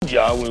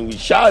y'all when we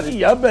shot it,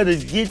 y'all better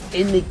get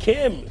in the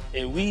camera.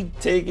 And we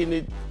taking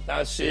it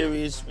not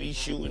serious. We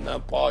shooting our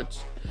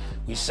parts.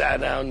 We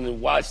sat down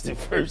and watched the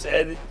first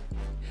edit.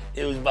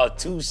 It was about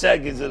 2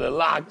 seconds of the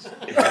locks.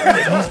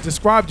 He's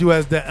described you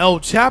as the El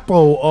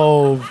Chapo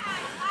of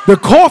the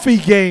coffee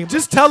game.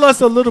 Just tell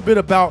us a little bit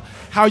about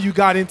how you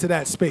got into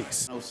that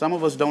space. Some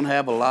of us don't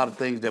have a lot of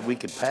things that we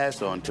could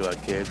pass on to our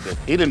kids. But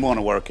he didn't want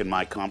to work in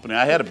my company.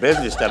 I had a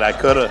business that I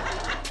could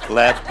have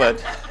left,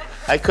 but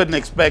I couldn't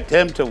expect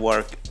him to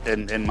work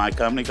in my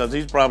company because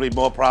he's probably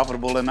more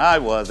profitable than I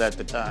was at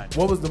the time.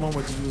 What was the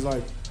moment that you was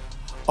like,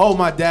 oh,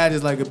 my dad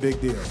is like a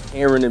big deal?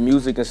 Hearing the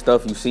music and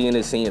stuff, you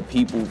seeing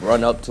people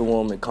run up to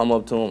him and come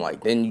up to him,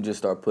 like then you just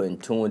start putting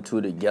 2 and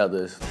 2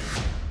 together.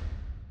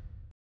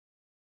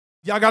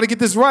 Y'all got to get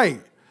this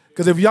right.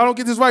 Because if y'all don't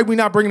get this right, we're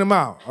not bringing them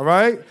out, all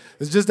right?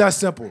 It's just that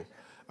simple,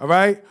 all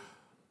right?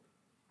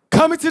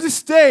 Coming to the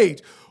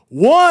stage.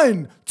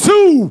 1,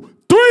 2,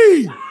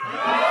 3.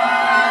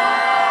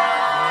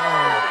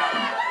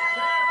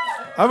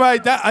 All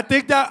right, I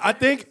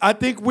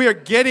think we're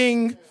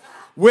getting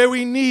where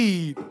we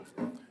need.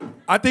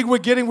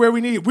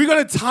 We're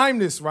gonna time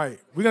this right.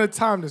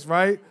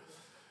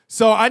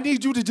 So I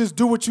need you to just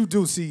do what you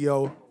do,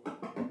 CEO.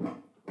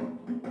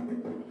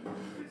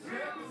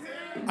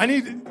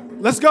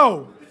 Let's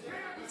go.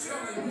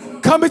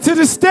 Coming to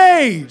the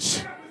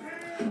stage.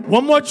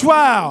 One more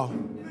trial.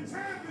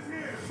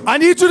 I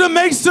need you to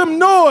make some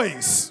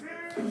noise.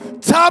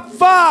 Top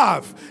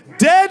 5.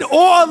 Dead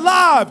or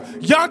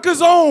alive,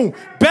 Yonkers' own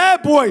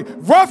bad boy,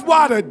 Rough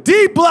Rider,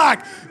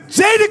 D-Block,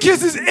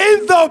 Jadakiss is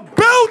in the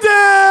building!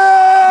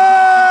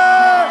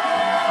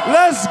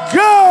 Let's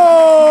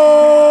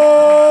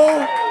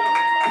go!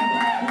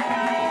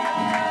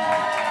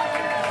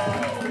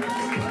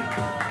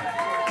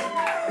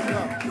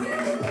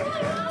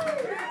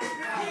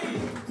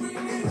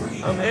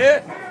 I'm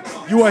here.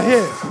 You are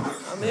here.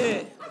 I'm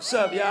here. What's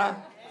up, y'all?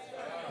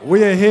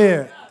 We are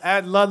here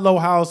at Ludlow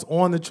House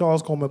on the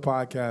Charles Coleman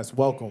Podcast.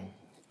 Welcome.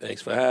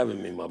 Thanks for having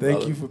me, my brother.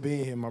 Thank you for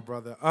being here, my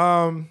brother.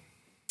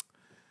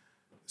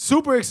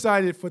 Super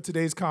excited for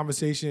today's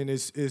conversation.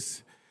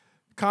 It's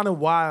kind of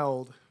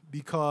wild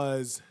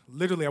because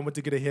literally I went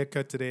to get a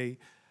haircut today.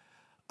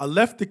 I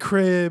left the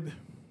crib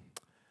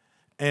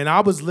and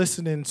I was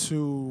listening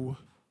to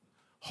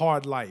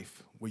Hard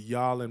Life with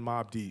y'all and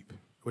Mobb Deep,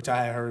 which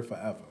I had heard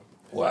forever.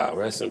 Wow,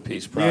 rest in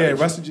peace, Prodigy. Yeah,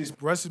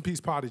 rest in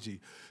peace, Prodigy.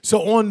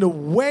 So on the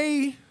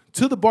way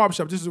to the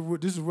barbershop, this is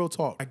real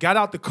talk. I got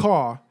out the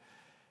car,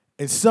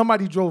 and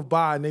somebody drove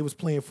by, and they was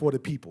playing For the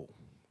People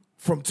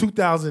from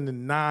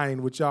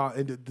 2009 with y'all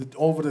and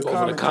over the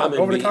comment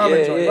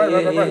joint.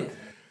 Right.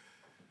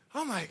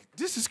 I'm like,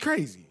 this is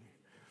crazy.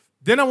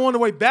 Then I'm on the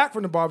way back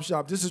from the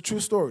barbershop. This is a true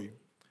story.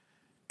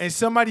 And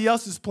somebody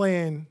else is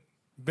playing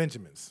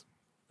Benjamins.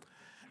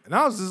 And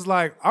I was just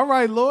like, all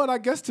right, Lord, I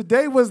guess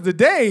today was the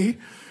day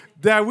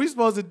that we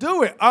supposed to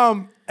do it.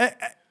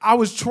 I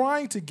was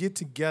trying to get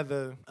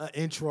together an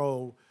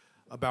intro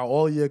about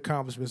all your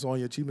accomplishments, all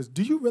your achievements.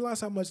 Do you realize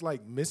how much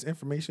like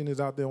misinformation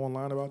is out there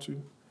online about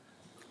you?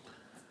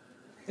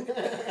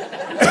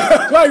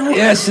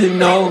 Yes and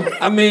no.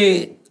 I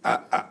mean,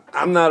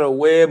 I'm not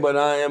aware, but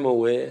I am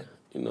aware.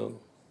 You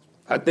know,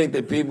 I think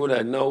the people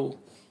that know,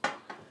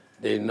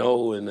 they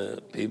know, and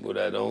the people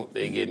that don't,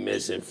 they get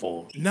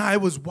misinformed. Nah,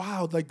 it was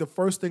wild. Like the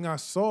first thing I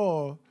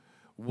saw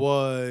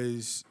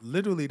was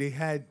literally they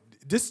had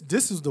this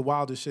is the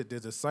wildest shit.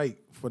 There's a site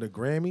for the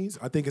Grammys.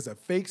 I think it's a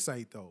fake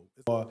site though.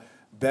 It's for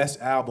best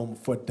album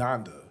for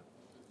Donda.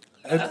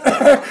 And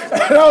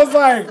I was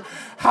like,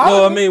 how?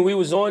 No, I mean we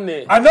was on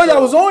there. I know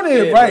y'all was on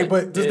there, yeah, right?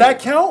 But does that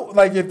count?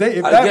 Like if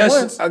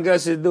I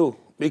guess it do.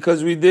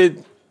 Because we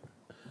did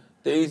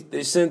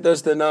they sent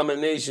us the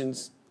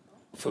nominations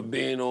for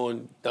being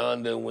on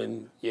Donda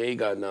when Ye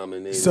got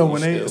nominated. So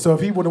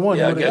if he would have won,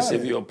 yeah, I guess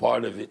if you're a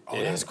part of it. Oh,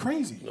 yeah. That's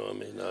crazy. You know what I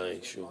mean? I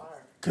ain't sure.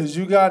 Cause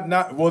you got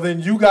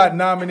you got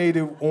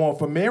nominated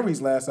for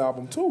Mary's last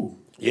album too.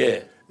 Yeah.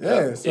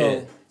 Yeah.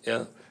 So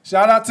yeah.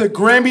 Shout out to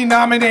Grammy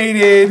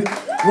nominated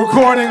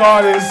recording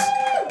artist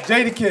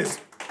Jadakiss.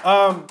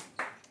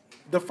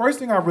 The first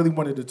thing I really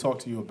wanted to talk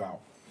to you about,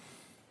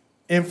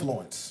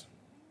 influence.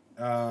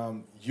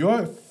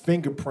 Your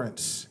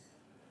fingerprints,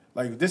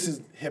 like this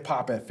is hip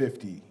hop at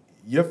 50.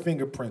 Your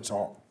fingerprints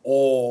are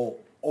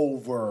all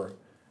over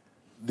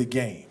the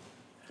game.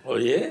 Oh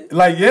yeah?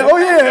 Like yeah, oh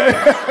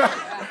yeah.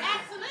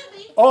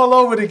 All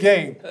over the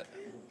game.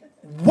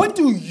 What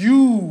do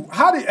you,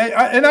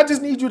 and I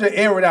just need you to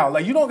air it out.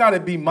 Like, you don't got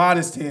to be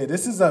modest here.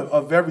 This is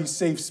a very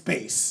safe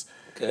space.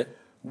 Okay.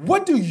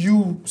 What do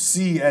you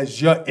see as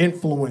your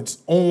influence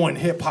on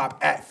hip-hop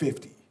at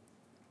 50?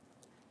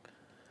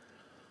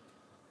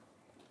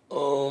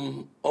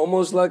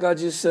 Almost like I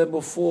just said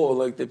before,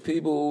 like the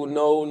people who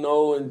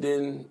know, and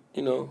then,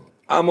 you know,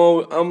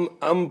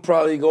 I'm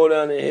probably go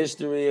down in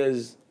history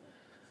as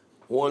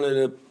one of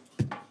the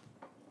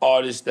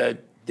artists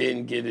that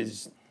didn't get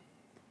his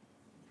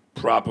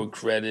proper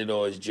credit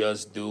or his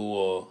just due,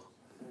 or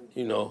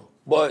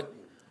but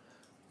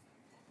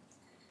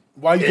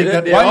why you think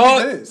that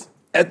is?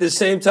 at the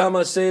same time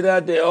I say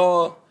that, there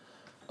are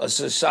a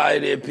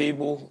society of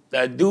people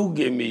that do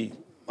give me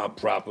my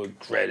proper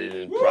credit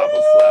and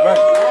proper flowers.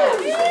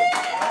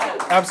 Right.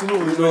 So,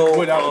 absolutely,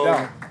 without a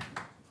doubt.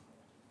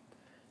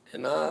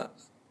 And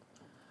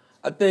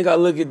I think I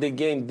look at the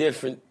game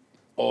different,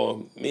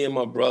 or me and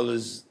my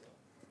brothers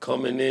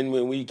coming in,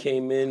 when we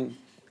came in,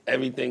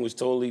 everything was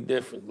totally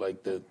different.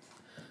 Like the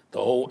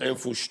whole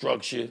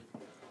infrastructure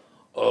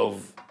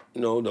of,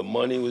 the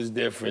money was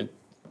different.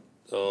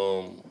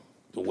 The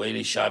way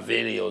they shot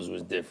videos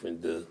was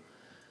different.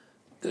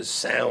 The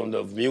sound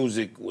of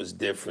music was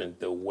different.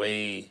 The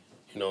way,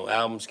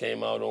 albums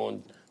came out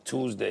on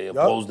Tuesday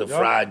opposed to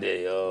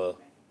Friday.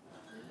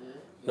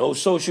 No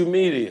social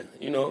media,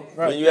 Right.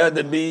 When you had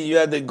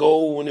to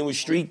go when it was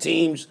street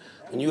teams,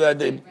 when you had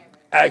to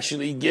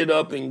actually get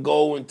up and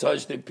go and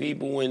touch the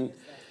people and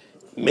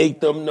make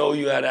them know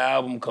you had an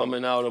album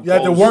coming out. You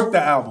had to work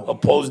the album.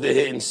 Opposed to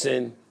hit and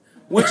send.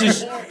 Which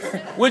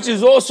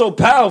is also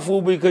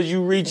powerful because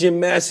you reaching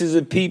masses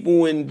of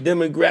people in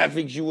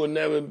demographics you will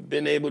never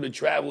been able to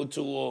travel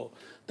to, or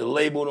the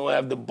label don't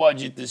have the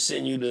budget to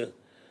send you to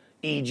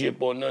Egypt,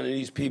 or none of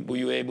these people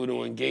you're able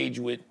to engage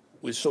with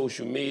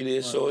social media.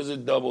 Right. So it's a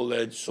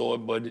double-edged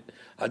sword, but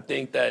I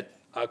think that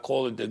I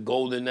call it the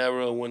golden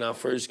era. When I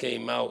first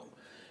came out,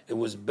 it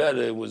was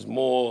better. It was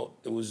more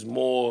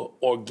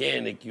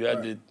organic. You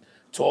had to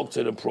talk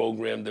to the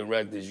program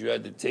directors. You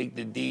had to take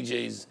the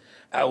DJs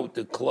out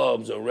to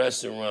clubs or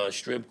restaurants,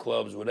 strip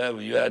clubs,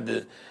 whatever. You had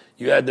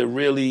to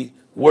really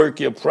work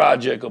your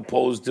project,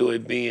 opposed to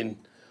it being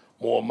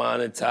more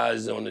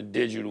monetized on a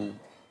digital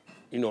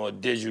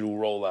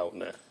rollout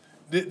now.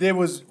 There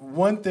was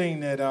one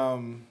thing that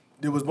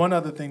there was one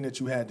other thing that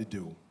you had to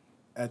do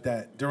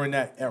during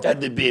that era. You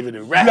had to be able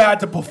to rap. You had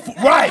to perform.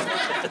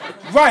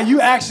 Right. You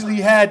actually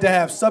had to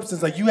have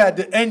substance. Like you had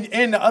to,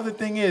 and the other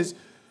thing is,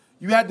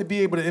 you had to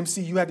be able to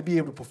MC. You had to be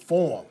able to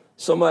perform.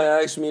 Somebody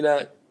asked me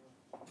that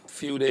a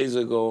few days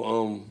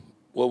ago.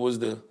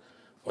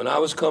 When I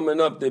was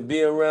coming up, to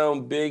be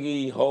around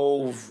Biggie,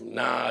 Hove,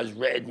 Nas,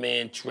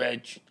 Redman,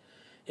 Tretch,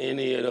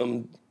 any of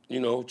them,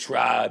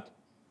 Tribe,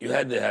 you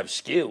had to have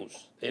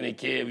skills. They didn't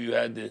care if you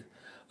had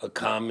a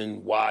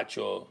common watch,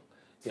 or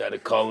you had a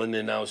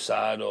Cullinan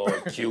outside, or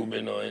a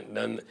Cuban, or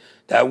none.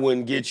 That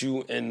wouldn't get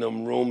you in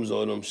them rooms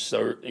or them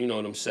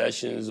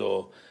sessions,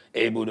 or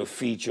able to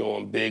feature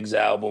on Big's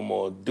album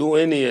or do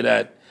any of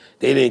that.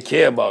 They didn't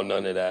care about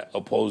none of that.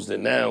 Opposed to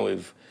now,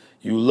 if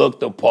you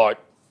look the part,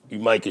 you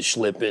might could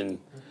slip in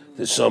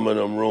to some of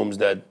them rooms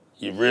that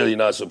you're really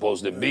not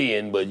supposed to be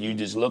in, but you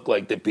just look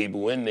like the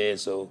people in there,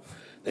 so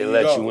they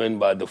let you in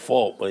by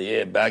default. But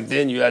yeah, back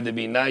then you had to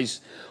be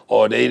nice,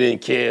 or they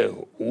didn't care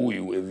who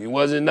you. If you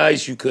wasn't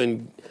nice, you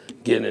couldn't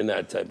get in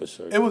that type of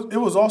circle. It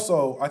was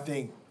also, I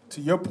think,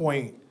 to your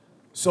point,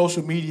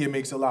 social media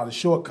makes a lot of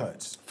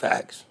shortcuts.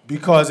 Facts.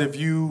 Because if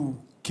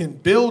you can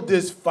build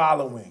this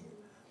following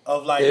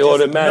of like they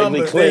automatically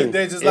numbers, claim.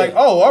 they're just like,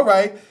 oh, all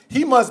right,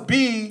 he must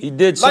be he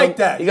did like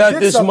that. He got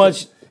this something.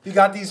 much. He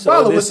got these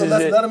followers, so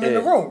let's it. let him in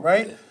the room,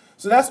 right?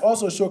 So that's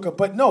also a shortcut.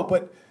 But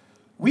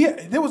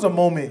there was a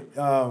moment,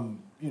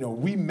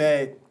 we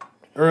met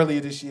earlier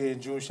this year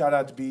in June. Shout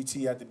out to BET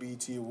at the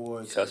BET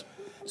Awards. Yes,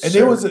 and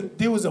there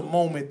was a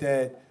moment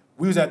that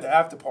we was at the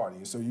after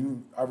party. So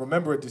I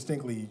remember it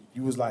distinctly.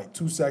 You was like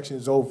 2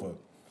 sections over.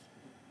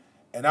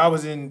 And I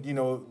was in,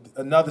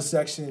 another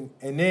section.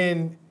 And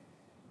then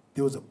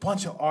there was a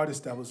bunch of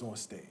artists that was on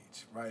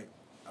stage, right?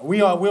 We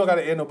don't got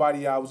to air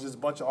nobody out. It was just a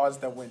bunch of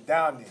artists that went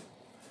down there.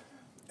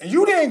 And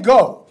you didn't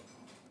go.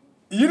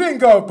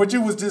 But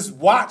you was just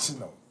watching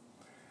them.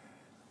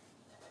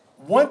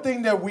 One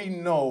thing that we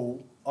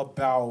know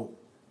about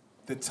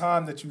the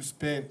time that you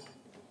spent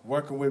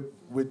working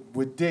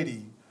with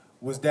Diddy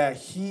was that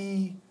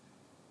he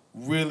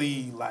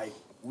really, like,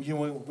 we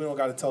don't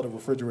got to tell the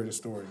refrigerator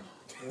story.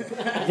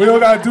 We don't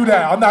got to do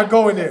that. I'm not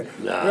going there.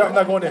 Nah. I'm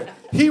not going there.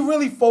 He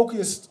really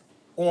focused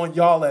on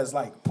y'all as,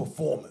 like,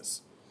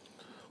 performers.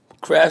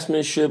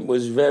 Craftsmanship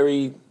was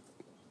very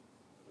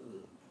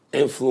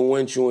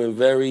influential and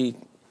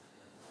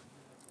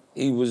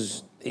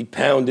he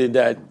pounded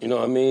that, you know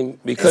what I mean?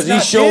 Because he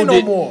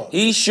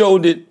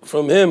showed it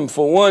from him.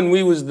 For one,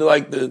 we was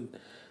like the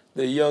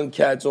young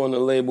cats on the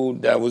label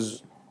that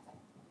was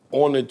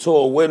on the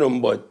tour with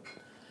him, but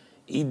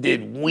he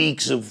did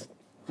weeks of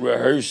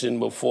rehearsing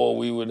before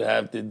we would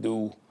have to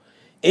do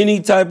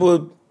any type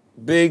of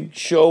big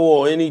show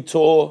or any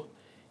tour.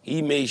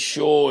 He made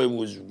sure it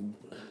was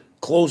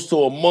close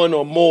to a month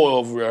or more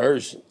of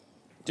rehearsing.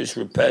 Just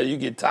repetitive. You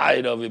get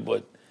tired of it,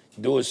 but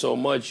do it so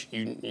much,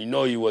 you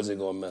know you wasn't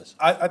gonna mess.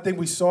 I think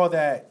we saw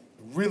that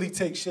really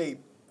take shape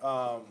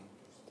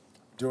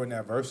during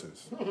that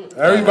Versus.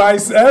 Everybody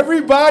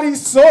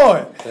saw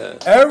it. Yeah.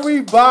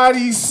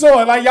 Everybody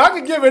saw it. Like, y'all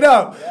can give it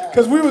up,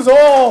 because we was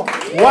all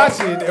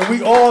watching and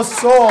we all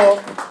saw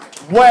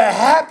what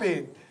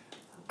happened.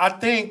 I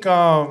think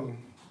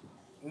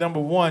number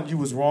one, you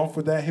was wrong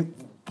for that.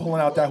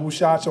 Pulling out that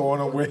Hushacho on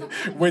him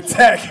with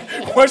Tech.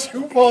 Once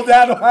you pulled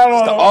that out on him.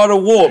 It's the art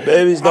of war,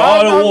 baby. It's the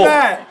art of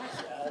war.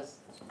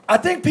 I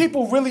think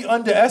people really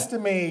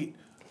underestimate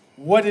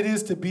what it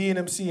is to be an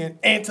MC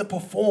and to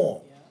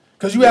perform.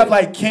 Because you have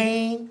like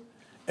Kane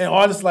and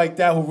artists like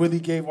that who really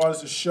gave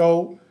artists a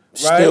show,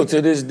 right? Still to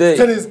this day.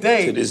 To this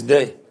day. To this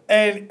day.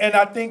 And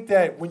I think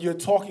that when you're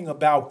talking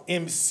about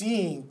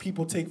MCing,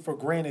 people take for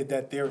granted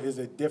that there is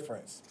a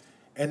difference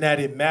and that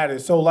it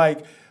matters. So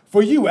like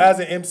for you as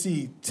an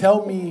MC,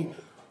 tell me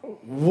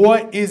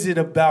what is it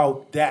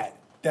about that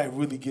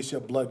really gets your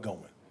blood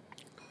going?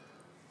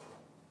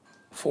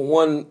 For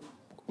one,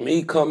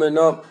 me coming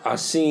up, I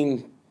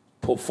seen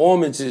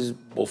performances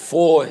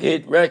before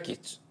hit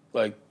records,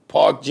 like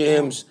park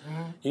jams.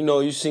 You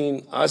know,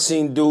 I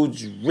seen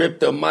dudes rip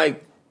the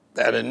mic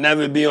that'd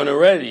never be on the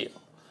radio.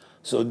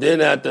 So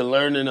then after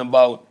learning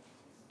about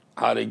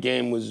how the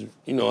game was,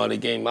 how the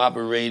game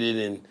operated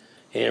and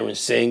hearing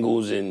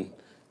singles and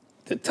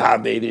the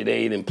top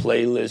 888 and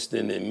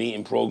playlisting and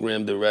meeting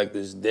program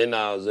directors, then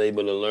I was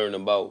able to learn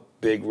about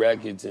big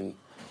records and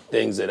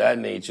things of that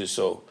nature.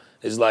 So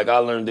it's like I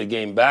learned the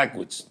game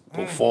backwards.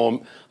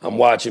 I'm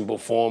watching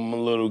perform, I'm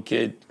a little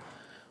kid,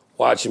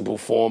 watching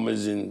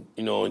performers and,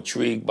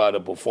 intrigued by the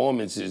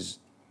performances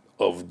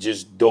of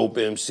just dope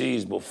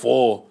MCs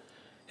before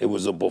it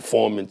was a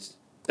performance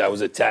that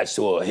was attached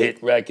to a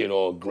hit record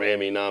or a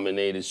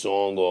Grammy-nominated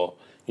song or,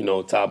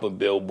 top of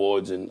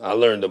billboards. And I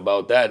learned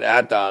about that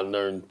after I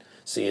learned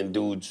seeing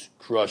dudes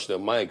crush the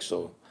mic.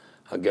 So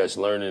I guess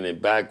learning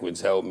it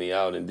backwards helped me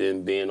out. And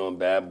then being on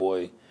Bad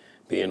Boy,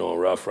 being on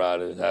Rough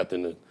Riders,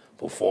 having to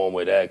perform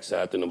with X,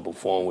 having to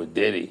perform with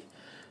Diddy,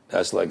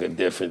 that's like a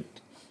different,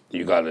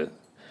 you gotta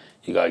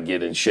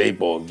get in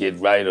shape or get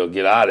right or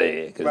get out of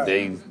here. Because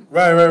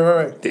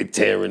they're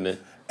tearing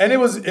it. And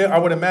I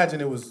would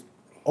imagine it was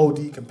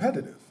OD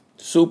competitive.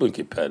 Super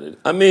competitive.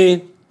 I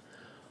mean,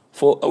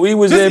 I'm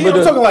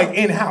talking like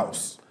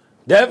in-house.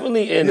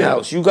 Definitely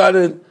in-house.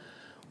 Yeah.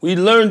 We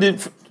learned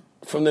it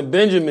from the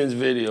Benjamins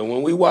video.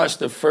 When we watched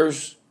the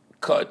first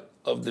cut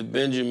of the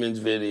Benjamins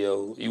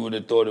video, you would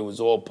have thought it was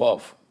all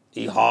Puff.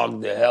 He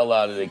hogged the hell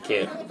out of the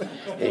camp.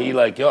 And he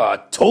like, yo, I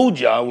told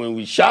y'all when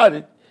we shot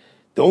it,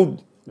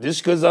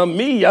 just because I'm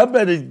me, y'all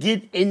better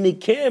get in the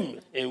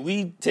camera. And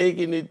we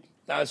taking it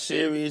not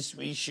serious.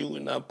 We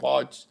shooting our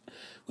parts.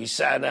 We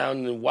sat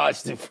down and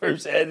watched the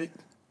first edit.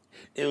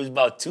 It was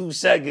about 2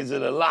 seconds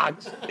of the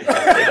locks. And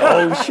the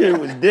whole shit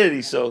was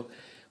Diddy. So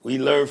we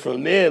learned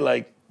from there,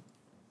 like,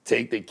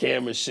 take the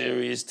camera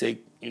serious,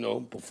 take,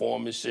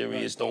 performance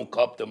serious, don't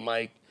cup the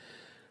mic,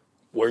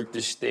 work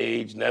the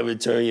stage, never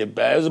turn your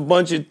back. There's a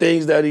bunch of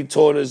things that he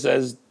taught us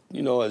as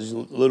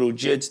little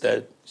jits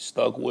that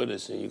stuck with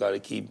us, and you got to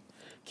keep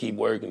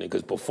working it.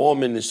 Because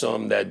performing is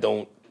something that it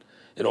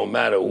don't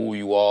matter who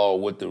you are or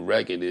what the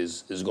record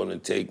is going to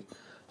take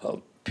a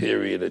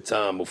period of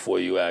time before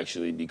you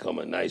actually become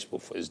a nice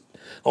performer.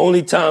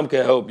 Only time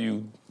can help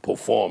you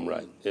perform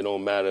right. It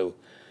don't matter,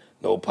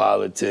 no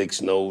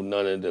politics, none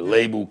of the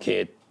label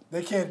can't.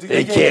 They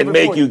can't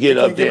make you get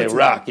up there and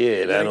rock.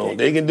 Yeah,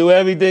 they can do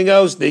everything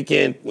else. They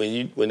can't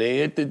when they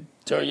hit the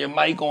turn your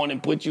mic on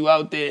and put you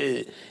out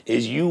there.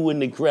 It's you in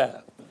the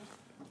crowd.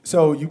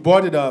 So you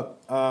brought it up.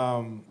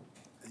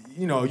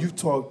 You've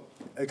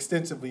talked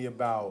extensively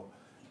about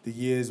the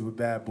years with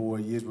Bad Boy,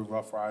 years with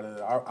Rough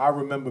Rider. I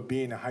remember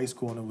being in high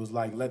school and it was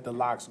like, let the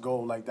locks go,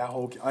 like that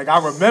whole, like I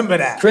remember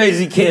that.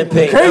 Crazy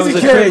campaign.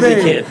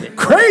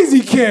 Crazy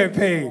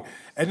campaign.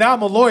 And now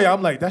I'm a lawyer,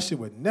 I'm like, that shit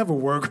would never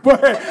work,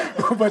 but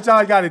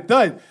y'all got it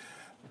done.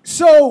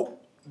 So,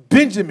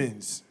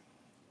 Benjamins,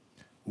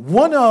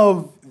 one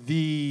of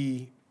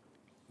the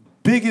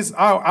biggest,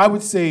 I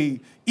would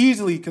say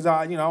easily, because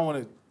I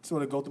want to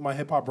sort of go through my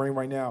hip-hop brain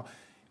right now,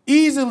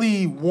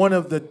 easily one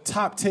of the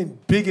top 10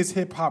 biggest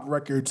hip-hop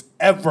records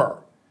ever.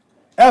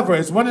 Ever.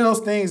 It's one of those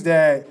things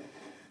that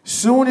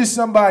soon as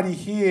somebody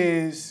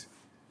hears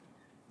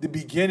the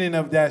beginning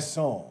of that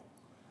song,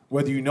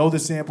 whether you know the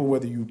sample,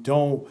 whether you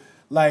don't,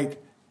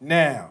 like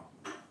now,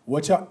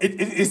 what y'all,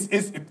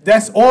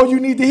 that's all you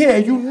need to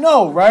hear,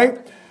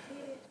 right?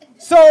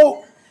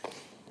 So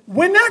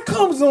when that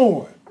comes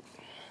on,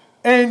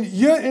 and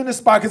you're in the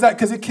spot,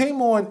 because it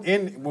came on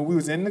when we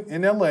was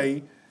in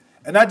LA,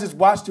 and I just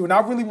watched you, and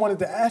I really wanted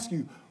to ask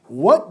you,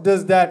 what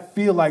does that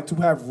feel like to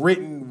have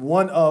written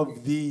one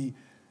of the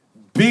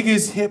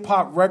biggest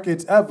hip-hop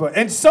records ever?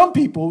 And some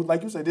people,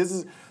 like you said,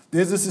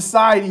 there's a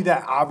society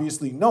that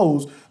obviously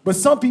knows, but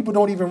some people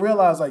don't even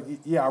realize, like,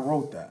 yeah, I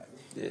wrote that.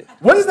 Yeah.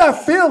 What does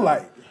that feel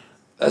like?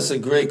 That's a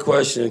great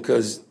question,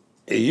 because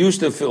it used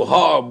to feel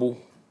horrible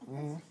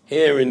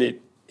hearing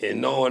it and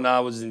knowing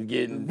I wasn't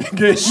getting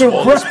the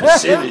smallest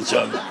percentage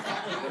of it.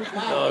 You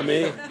know what I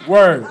mean?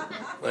 Word.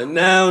 But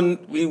now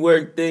we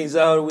work things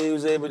out. We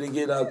was able to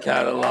get our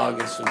catalog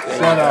and some things.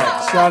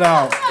 Shout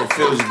out. It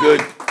feels good,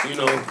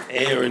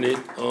 airing it.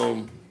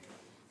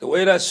 The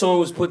way that song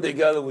was put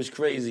together was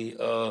crazy.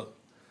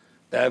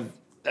 That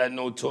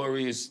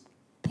notorious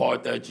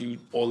part that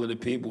all of the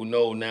people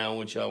know now,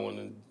 which I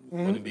want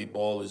to be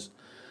ballers.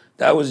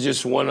 That was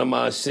just one of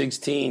my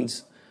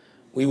 16s.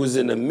 We was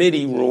in the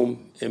MIDI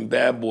room in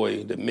Bad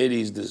Boy. The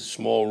MIDI's the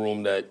small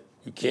room that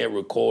you can't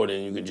record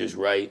and you can just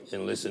write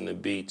and listen to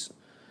beats.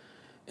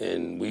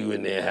 And we were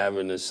in there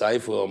having a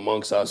cipher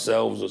amongst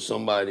ourselves or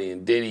somebody,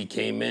 and Diddy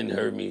came in,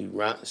 heard me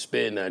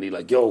spitting that. He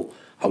like, yo,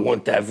 I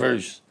want that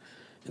verse.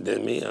 And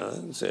then me,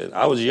 I said,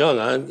 I was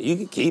young. You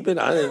can keep it.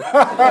 I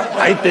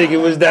didn't think it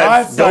was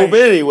that dope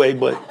anyway,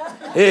 but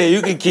yeah,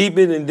 you can keep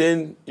it. And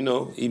then,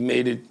 he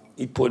made it,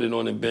 he put it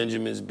on the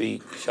Benjamin's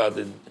beat. Shout out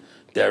to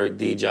Derek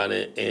D. John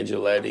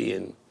Angeletti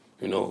and,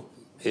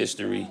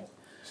 history.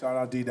 Shout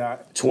out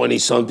D-Dot.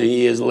 20-something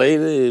years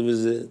later,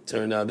 it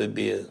turned out to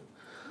be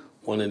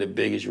one of the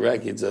biggest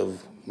records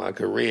of my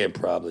career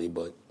probably.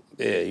 But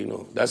yeah,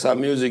 that's how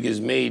music is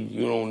made.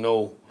 You don't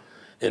know.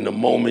 In the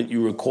moment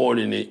you're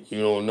recording it, you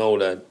don't know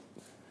that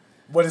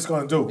what it's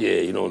gonna do.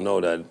 Yeah, you don't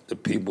know that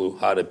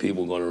how the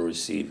people gonna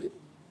receive it.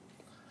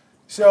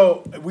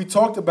 So we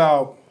talked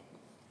about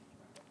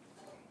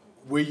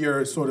where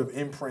your sort of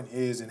imprint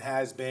is and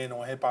has been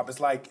on hip hop. It's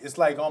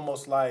like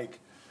almost like,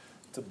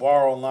 to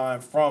borrow a line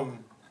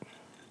from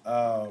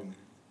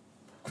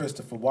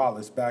Christopher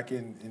Wallace back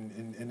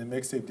in the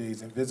mixtape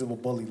days, Invisible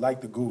Bully,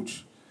 like the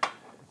Gooch,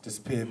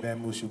 disappeared,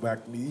 bamboozled,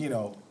 back to me.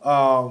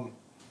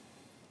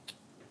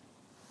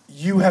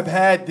 You have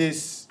had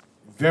this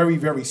very,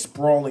 very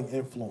sprawling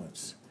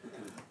influence.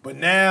 But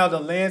now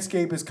the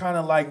landscape is kind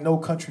of like No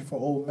Country for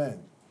Old Men.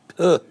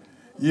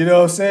 You know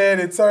what I'm saying?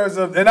 In terms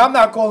of, and I'm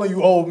not calling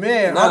you old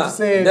man. I'm just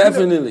saying,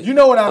 definitely. You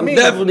know what I mean?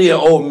 I'm definitely an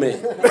old man.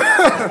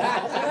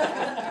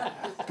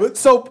 But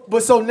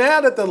so now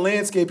that the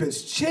landscape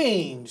has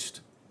changed,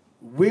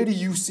 where do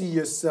you see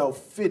yourself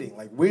fitting?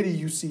 Like, where do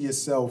you see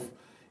yourself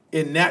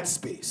in that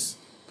space?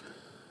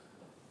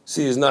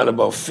 See, it's not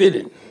about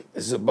fitting.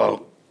 It's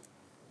about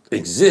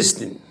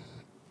existing.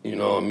 You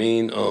know what I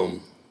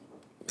mean?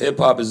 Hip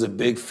hop is a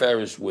big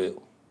Ferris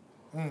wheel,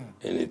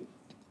 and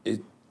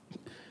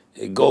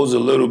it goes a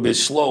little bit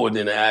slower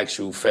than the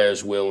actual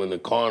Ferris wheel in the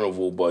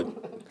carnival. But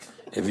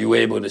if you're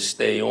able to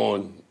stay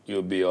on,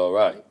 you'll be all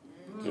right.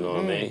 You know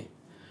what I mean?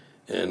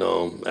 And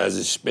as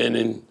it's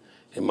spinning,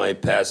 it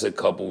might pass a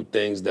couple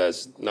things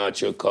that's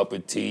not your cup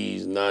of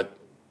tea, not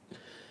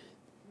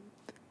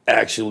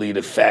actually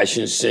the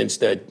fashion sense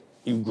that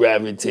you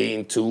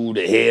gravitating to,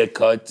 the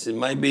haircuts. It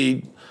might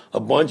be a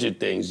bunch of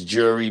things.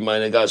 Jury might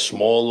have got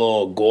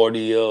smaller or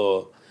gaudier,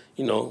 or,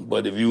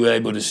 but if you're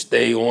able to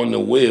stay on the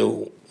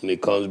wheel when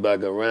it comes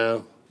back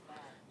around,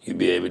 you'll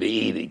be able to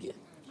eat again.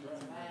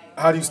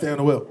 How do you stay on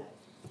the wheel?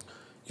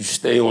 You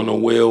stay on the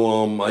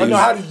wheel.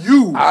 How do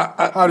you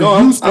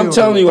stay I'm on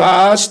telling the you wheel?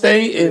 how I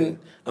stay, and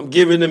I'm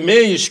giving the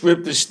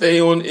manuscript to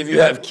stay on. If you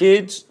have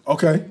kids,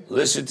 okay,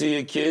 listen to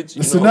your kids.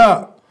 Listen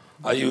up.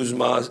 I use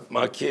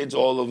my kids,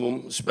 all of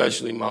them,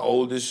 especially my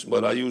oldest,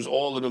 but I use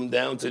all of them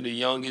down to the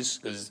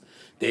youngest because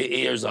their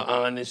ears are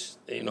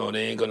honest. They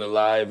ain't gonna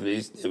lie. If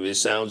it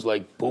sounds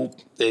like poop,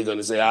 they're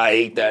gonna say, I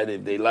hate that.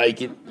 If they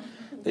like it,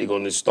 they're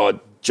gonna start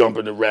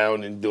jumping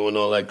around and doing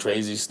all that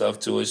crazy stuff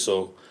to it.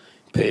 So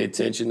pay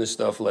attention to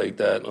stuff like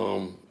that.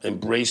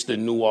 Embrace the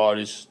new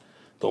artists.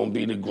 Don't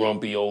be the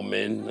grumpy old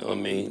men. I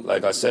mean,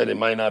 like I said, it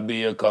might not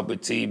be a cup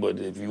of tea, but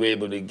if you're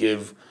able to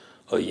give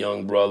a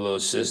young brother or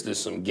sister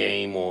some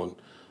game on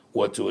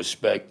what to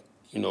expect,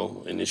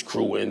 in this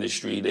crew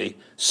industry,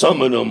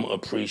 some of them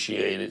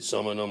appreciate it.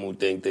 Some of them who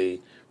think they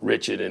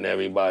richer than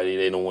everybody,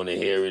 they don't want to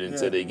hear it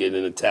until they get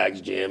in a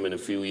tax jam in a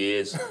few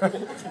years.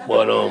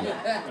 But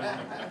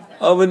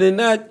other than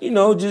that,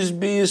 just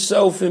be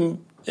yourself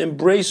and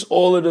embrace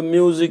all of the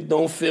music.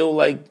 Don't feel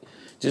like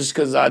just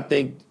because I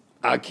think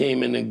I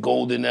came in the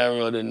golden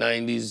era of the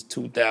 90s,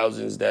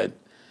 2000s, that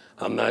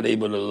I'm not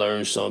able to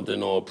learn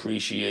something or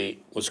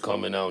appreciate what's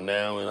coming out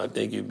now, and I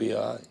think you'd be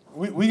all right.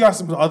 We got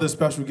some other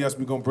special guests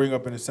we're gonna bring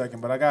up in a second,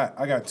 but I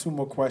got two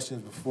more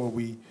questions before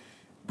we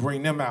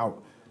bring them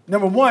out.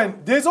 Number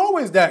one, there's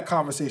always that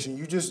conversation.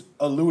 You just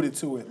alluded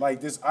to it, like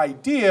this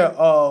idea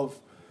of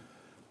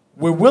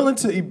we're willing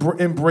to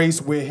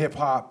embrace where hip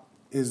hop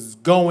is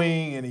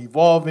going and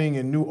evolving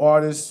and new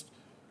artists,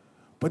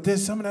 but then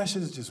some of that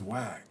shit is just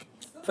whack.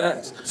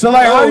 Facts. So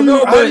like, how do you,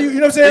 you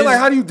know what I'm saying? Like,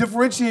 how do you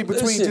differentiate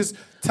between just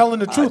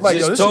telling the truth? Like,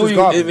 yo, this shit is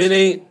garbage. If it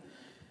ain't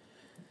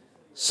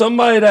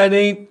somebody that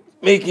ain't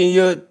making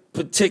your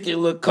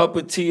particular cup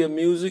of tea of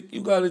music,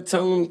 you gotta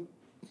tell them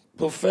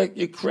perfect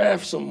your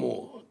craft some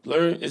more.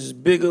 Learn, it's a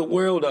bigger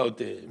world out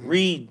there.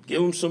 Read, give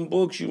them some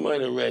books you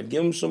might have read,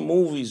 give them some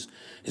movies.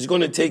 It's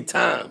gonna take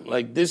time.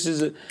 Like this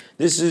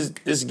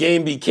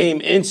game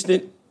became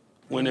instant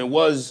when it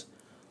was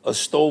a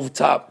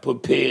stovetop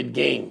prepared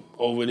game.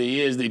 Over the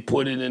years, they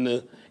put it in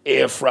the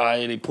air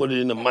fryer, they put it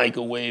in the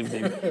microwave.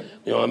 You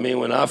know what I mean?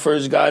 When I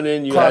first got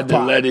in, you had to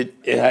let it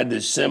had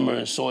to simmer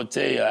and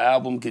saute. An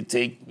album could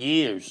take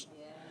years.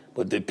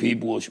 But the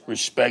people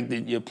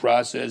respected your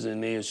process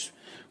and they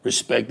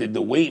respected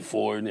the wait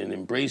for it and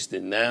embraced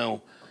it.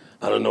 Now,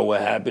 I don't know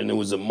what happened. There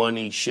was a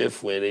money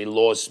shift where they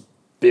lost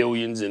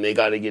billions and they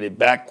got to get it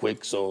back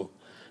quick. So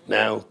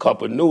now,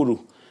 cup of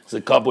noodle. It's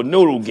a cup of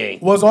noodle game.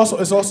 Well, it's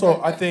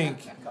also I think,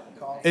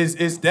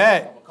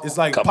 it's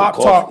like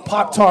Pop-Tart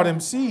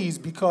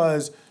MCs,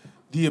 because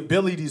the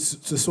ability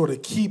to sort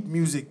of keep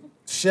music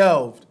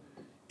shelved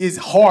is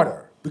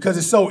harder. because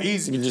it's so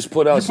easy. You just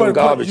put out some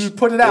garbage. You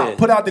put it out.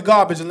 Put out the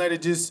garbage and let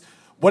it just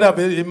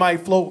whatever. It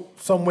might float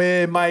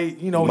somewhere. It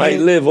might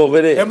live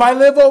over there. It might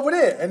live over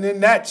there, and then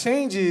that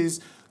changes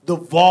the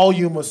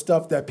volume of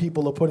stuff that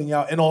people are putting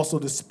out, and also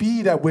the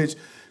speed at which,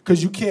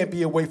 because you can't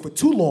be away for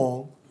too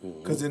long,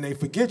 because then they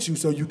forget you.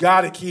 So you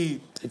got to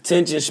keep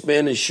attention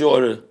span is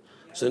shorter.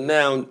 So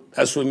now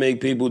that's what make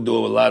people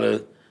do a lot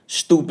of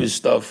stupid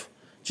stuff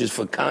just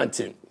for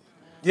content.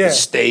 Yeah. To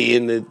stay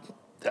in the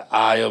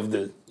eye of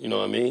the, you know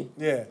what I mean?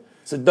 Yeah.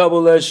 It's a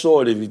double-edged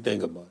sword if you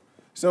think about it.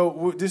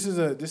 So this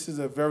is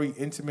a very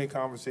intimate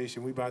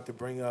conversation. We about to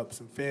bring up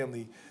some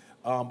family.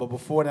 But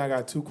before that, I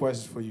got 2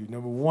 questions for you.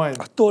 Number 1.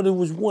 I thought it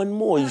was one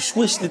more. You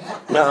switched it.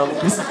 Nah,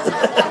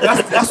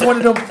 that's one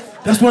of them.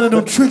 That's one of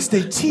them tricks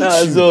they teach you.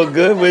 it's all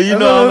good. But you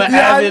know, I'm an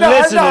avid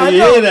listener.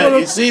 You hear that?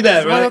 You see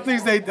that, right?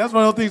 That's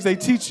one of the things they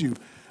teach you.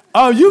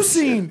 You've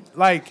seen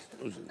like.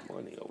 There's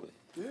money over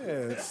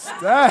there. Yeah,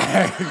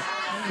 stack.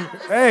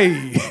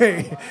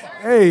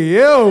 hey,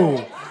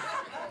 yo.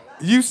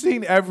 You've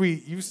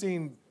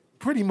seen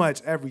pretty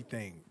much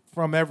everything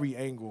from every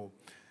angle.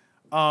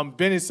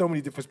 Been in so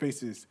many different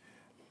spaces.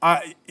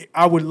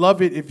 I would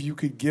love it if you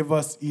could give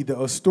us either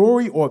a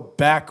story or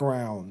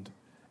background.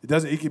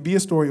 It could be a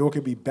story or it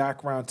could be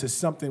background to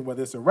something,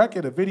 whether it's a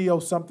record, a video,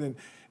 something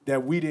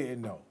that we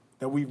didn't know,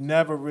 that we've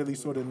never really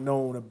sort of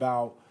known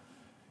about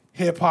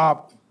hip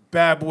hop,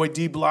 Bad Boy,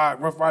 D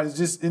Block, Rough Riders,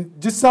 just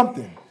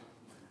something.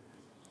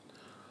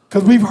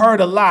 Because we've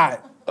heard a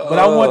lot, but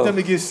I want them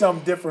to get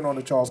something different on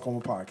the Charles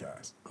Coleman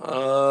podcast.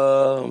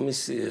 Let me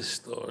see a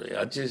story.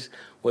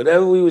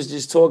 Whatever we was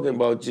just talking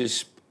about,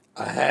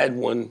 I had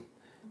one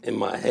in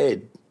my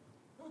head.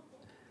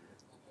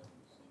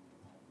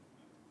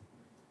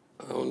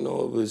 I don't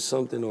know if it was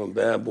something on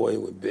Bad Boy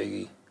with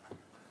Biggie,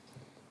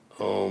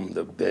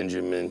 the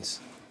Benjamins.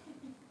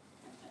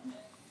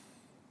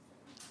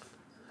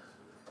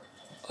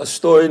 A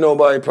story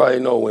nobody probably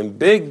know. When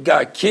Big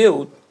got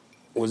killed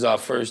was our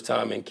first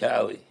time in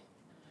Cali.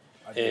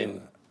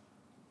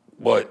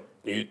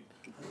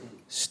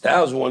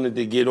 Styles wanted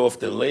to get off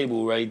the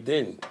label right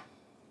then.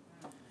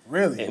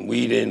 Really? And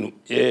we didn't,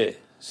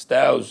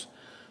 Styles,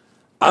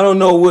 I don't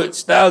know what,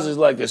 Styles is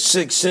like a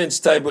Sixth Sense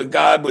type of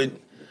guy, but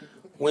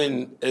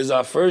when it's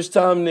our first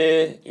time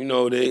there, you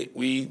know,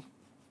 we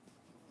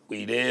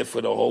there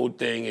for the whole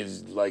thing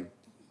is like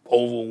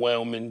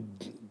overwhelming.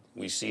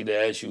 We see the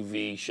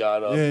SUV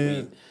shot up.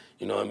 Yeah.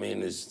 You know what I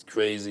mean? It's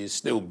crazy. It's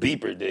still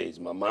beeper days.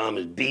 My mom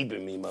is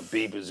beeping me. My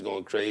beeper's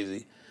going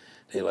crazy.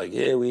 They like,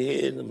 yeah, we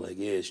here. And I'm like,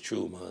 yeah, it's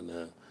true,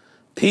 man.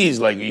 P's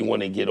like, you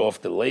want to get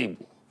off the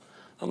label.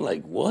 I'm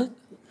like, what?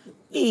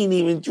 He ain't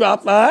even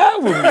dropped our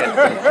album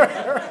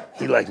yet.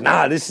 He like,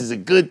 nah, this is a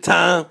good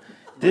time.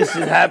 This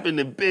is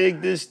happening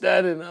big, this,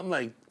 that. And I'm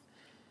like,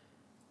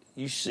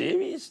 you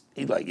serious?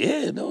 He like,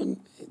 yeah, no.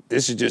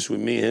 This is just with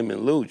me, him,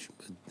 and Luch.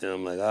 But then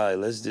I'm like, all right,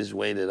 let's just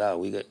wait it out.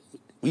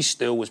 We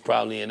still was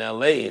probably in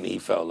L.A. and he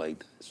felt like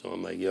that. So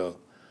I'm like, yo,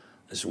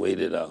 let's wait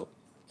it out.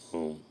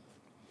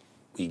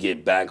 We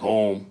get back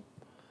home.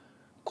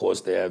 Of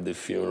course, they have the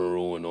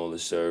funeral and all the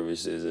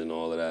services and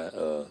all of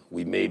that.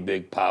 We made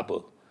Big Papa.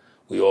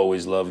 We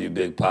always love you,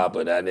 Big Papa.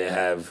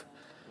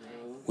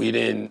 We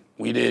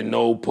didn't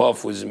know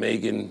Puff was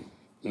making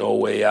No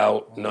Way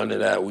Out, none of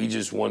that. We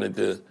just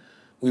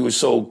we were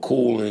so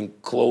cool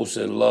and close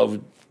and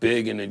loved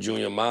Big and the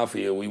Junior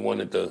Mafia. We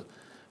wanted to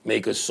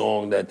make a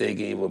song that they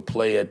can either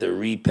play at the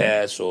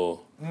repass or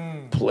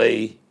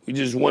play. We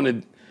just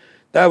wanted,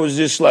 that was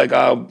just like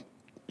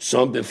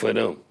something for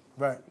them.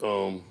 Right.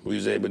 We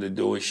was able to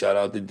do it. Shout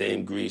out to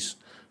Dame Grease.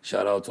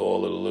 Shout out to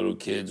all of the little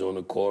kids on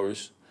the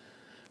chorus.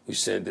 We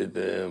sent it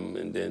to them,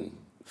 and then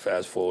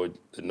fast forward,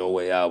 the No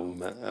Way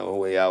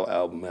Out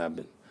album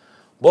happened.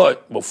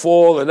 But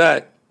before all of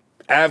that,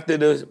 after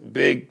the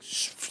big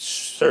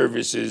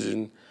services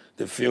and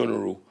the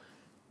funeral,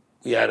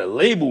 we had a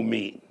label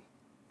meeting.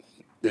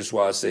 That's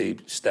why I say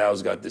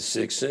Styles got the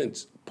Sixth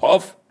Sense.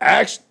 Puff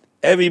asked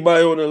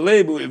everybody on the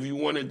label if you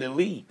wanted to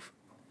leave.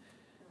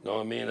 You know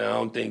what I mean? I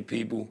don't think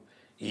people,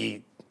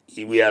 we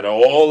had an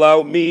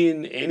all-out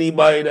meeting.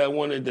 Anybody that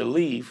wanted to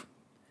leave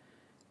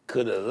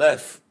could have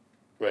left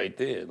right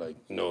there. Like,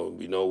 you know,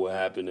 we know what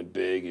happened to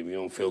Big. If you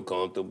don't feel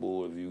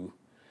comfortable,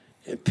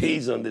 and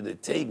P's under the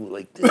table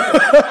like this.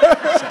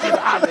 Let's get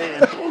out of here,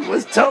 dog.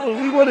 Let's tell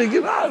them we want to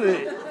get out of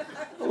here.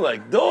 I'm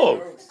like,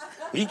 dog,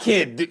 we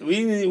can't do,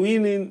 we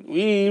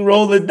ain't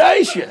roll the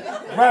dice yet.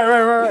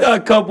 Right. We got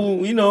a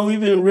couple, you know, we've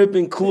been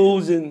ripping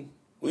clues and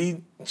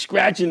we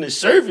scratching the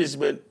surface,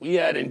 but we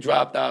hadn't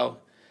dropped our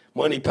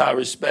Money, Power,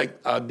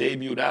 Respect. Our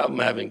debut album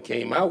haven't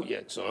came out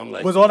yet. So I'm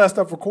like, was all that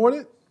stuff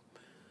recorded?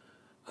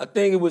 I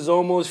think it was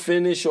almost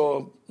finished,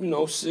 or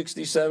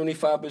 60,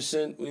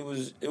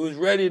 75%. It was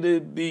ready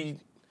to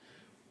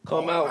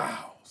come out.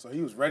 Wow! So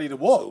he was ready to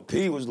walk. So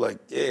P was like,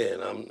 yeah,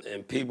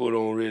 and people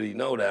don't really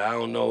know that. I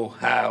don't know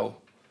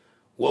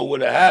what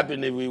would have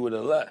happened if we would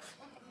have left.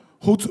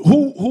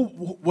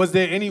 Who was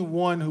there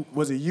anyone who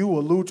was it you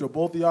or Luch or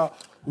both of y'all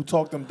who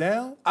talked them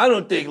down? I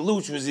don't think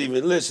Luch was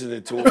even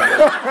listening to him.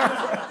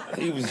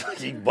 he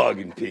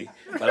bugging P.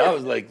 But I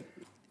was like,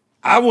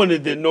 I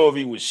wanted to know if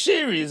he was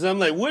serious. I'm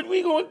like, what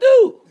we gonna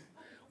do?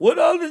 What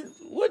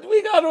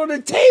we got on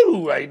the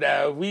table right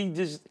now?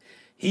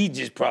 He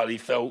just probably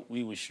felt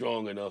we were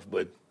strong enough,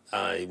 but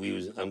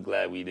I'm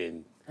glad we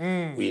didn't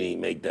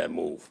make that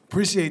move.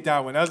 Appreciate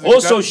that one.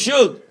 Also,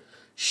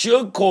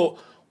 Suge called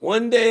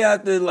one day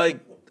after like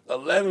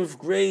 11th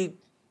grade.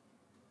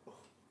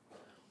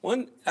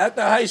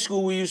 After high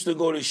school, we used to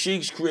go to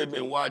Sheik's crib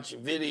and watch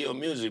Video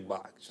Music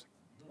Box.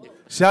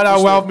 Shout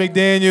out Ralph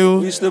McDaniel.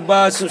 We used to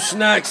buy some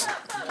snacks.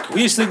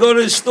 We used to go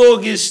to the store,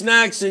 get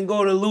snacks, and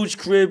go to Luch's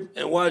crib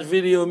and watch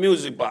Video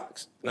Music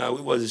Box. Nah,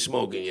 we wasn't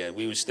smoking yet.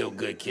 We were still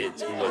good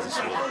kids. We wasn't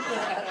smoking.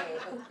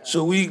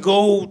 So we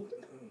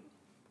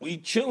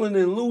chilling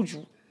in Luch's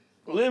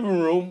living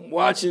room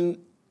watching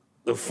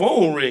the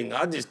phone ring.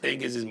 I just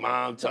think it's his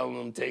mom telling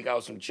him to take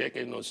out some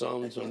chicken or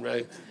something,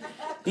 right?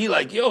 He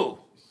like, yo,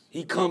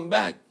 he come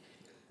back.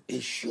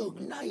 It's Suge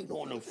Knight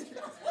on the phone.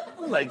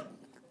 I'm like,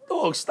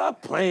 dog,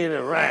 stop playing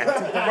around.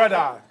 The red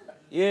eye.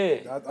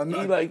 Yeah.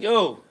 He like,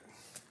 yo,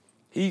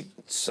 he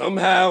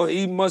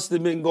must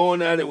have been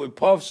going at it with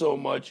Puff so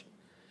much.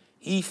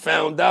 He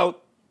found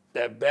out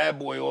that Bad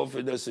Boy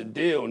offered us a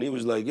deal, and he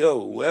was like, yo,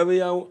 whoever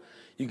y'all,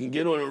 you can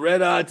get on a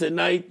red eye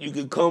tonight. You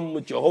can come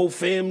with your whole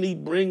family.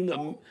 Bring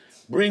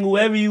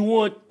whoever you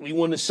want. We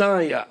want to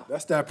sign y'all.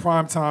 That's that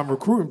primetime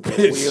recruiting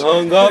pitch. We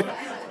hung up.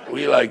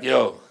 We like,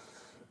 yo,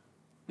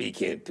 we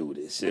can't do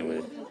this. It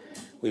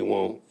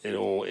won't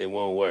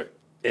work.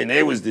 And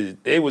they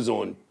was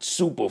on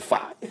super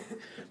fire.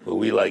 But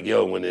we like,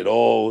 yo, when it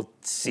all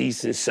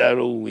cease and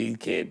settle, we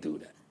can't do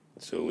that.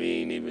 So we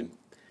ain't even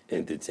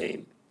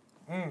entertained.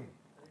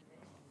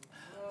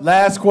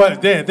 Last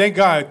question. Thank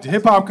God.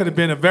 Hip hop could have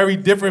been a very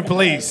different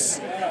place.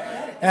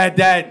 Had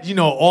that,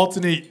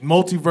 alternate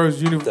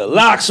multiverse universe. The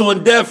Locks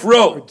on death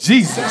row.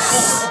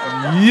 Jesus.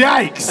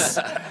 Yikes.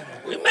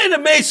 We may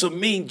have made some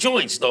mean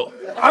joints, though.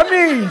 I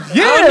mean,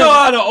 yeah. I don't know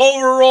how the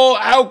overall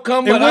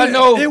outcome, but I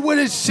know it would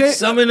have shit.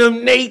 Some of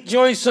them Nate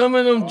joints, some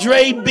of them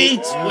Dre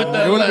beats. It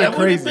would have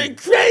been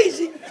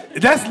crazy.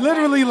 That's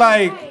literally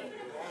like,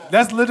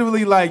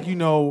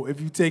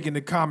 if you take in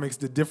the comics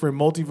the different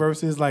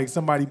multiverses, like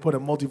somebody put a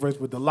multiverse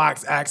with the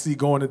Locks actually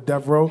going to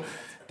death row.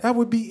 That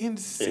would be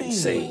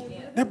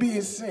insane. That'd be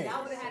insane.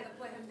 I would have had to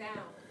put him down.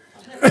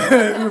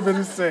 It would have been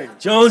insane.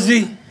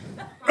 Jonesy,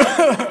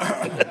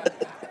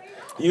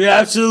 you're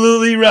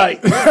absolutely right.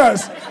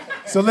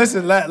 So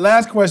listen,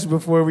 last question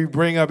before we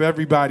bring up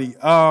everybody.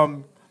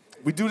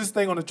 We do this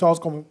thing on the Charles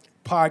Coleman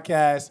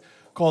podcast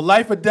called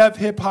Life or Death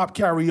Hip Hop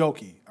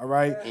Karaoke. All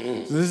right.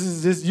 So this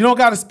is you don't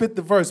got to spit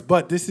the verse,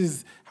 but this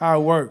is how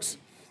it works.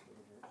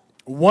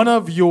 One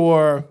of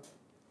your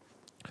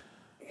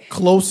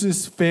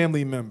closest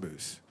family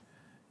members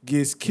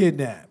gets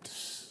kidnapped,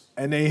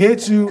 and they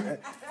hit you,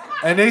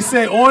 and they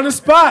say on the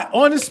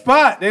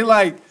spot, they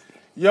like,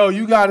 yo,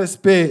 you got to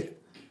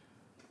spit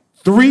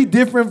 3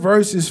 different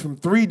verses from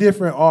 3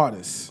 different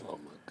artists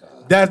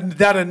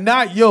that are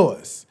not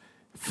yours,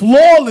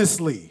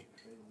 flawlessly.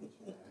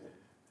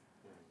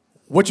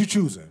 What you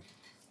choosing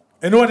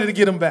in order to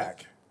get them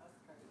back?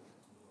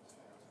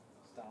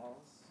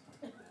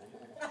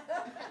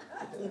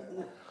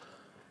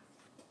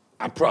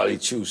 I probably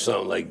choose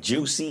something like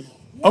Juicy.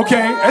 Okay,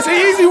 that's an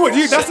easy one.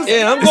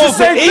 I'm going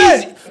for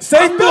easy.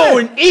 Safe bet.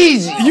 Going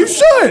easy. You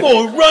should. I'm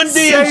going Run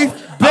DMC.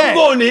 I'm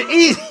going to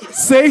easy.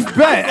 Safe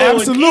bet.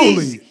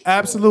 Absolutely. Easy.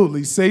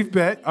 Absolutely. Safe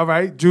bet. All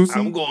right, Juicy.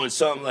 I'm going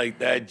something like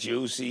that,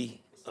 Juicy.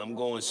 I'm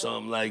going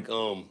something like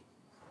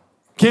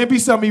Can't be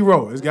something he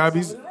wrote. It's gotta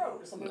be.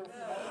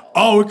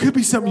 Oh, it could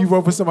be something you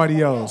wrote for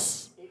somebody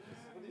else.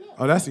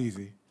 Oh, that's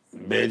easy.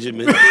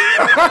 Benjamin.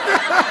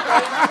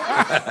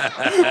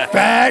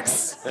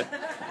 Facts.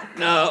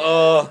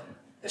 Now,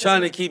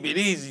 trying to keep it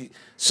easy.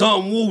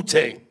 Something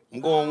Wu-Tang.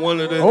 I'm going one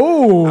of the.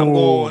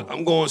 Oh.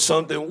 I'm going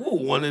something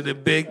Wu. One of the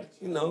big,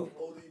 Nah,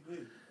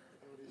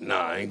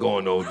 I ain't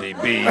going to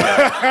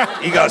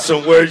ODB. He got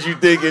some words you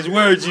think is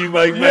words you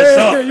might mess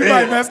up. You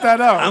might mess that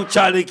up. I'm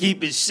trying to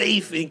keep it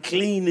safe and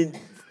clean and.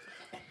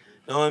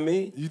 Know what I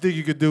mean? You think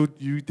you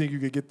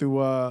could get through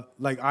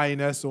like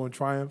INS on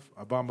Triumph,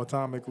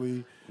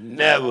 Abomatomically?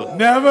 Never.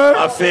 Never?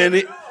 My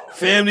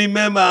family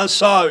member, I'm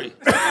sorry.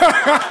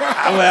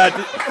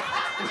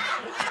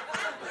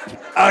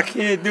 I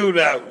can't do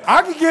that.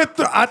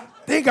 I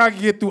think I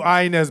can get through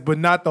INS, but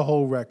not the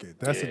whole record.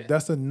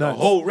 That's a nut. The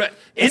whole record.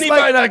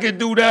 Anybody that can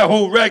do that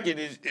whole record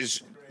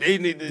is they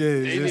need to.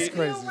 It's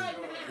crazy.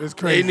 It's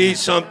crazy. They need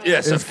something.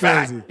 Yes, it's a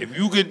fact. Crazy. If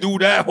you could do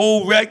that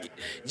whole record,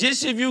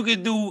 just if you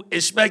could do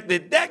Inspect the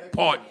Deck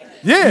part,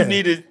 yeah, you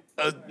need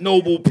a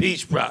Nobel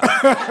Peace Prize.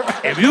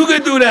 If you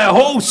could do that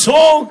whole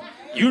song,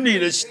 you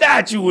need a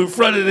statue in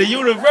front of the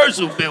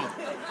Universal building.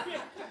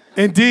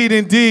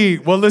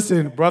 Indeed. Well,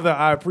 listen, brother,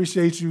 I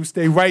appreciate you.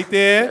 Stay right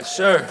there. Yes,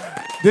 sir.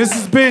 This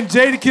has been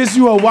Jadakiss.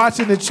 You are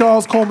watching the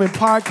Charles Coleman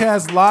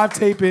podcast live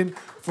taping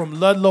from from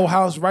Ludlow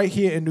House right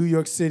here in New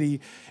York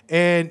City.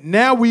 And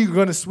now we're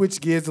going to switch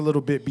gears a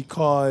little bit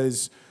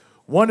because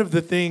one of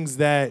the things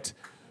that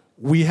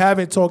we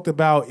haven't talked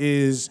about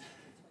is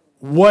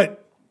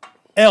what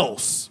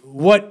else,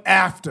 what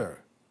after.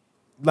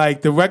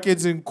 Like the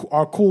records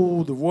are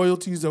cool, the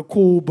royalties are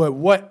cool, but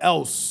what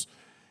else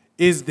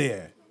is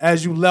there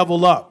as you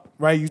level up,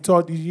 right? You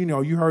heard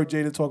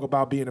Jada talk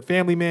about being a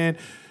family man,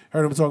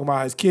 heard him talking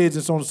about his kids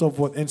and so on and so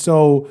forth. And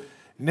so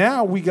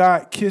now we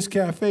got Kiss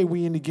Cafe.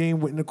 We in the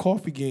game in the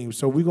coffee game.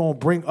 So we're going to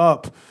bring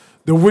up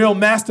the real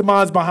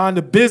masterminds behind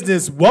the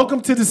business. Welcome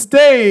to the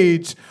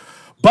stage,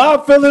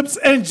 Bob Phillips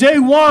and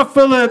Jaewon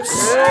Phillips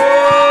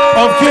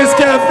of Kiss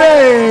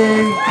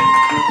Cafe.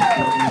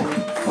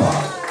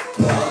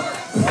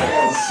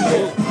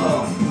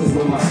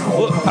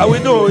 How we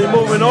doing? We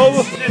moving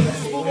over?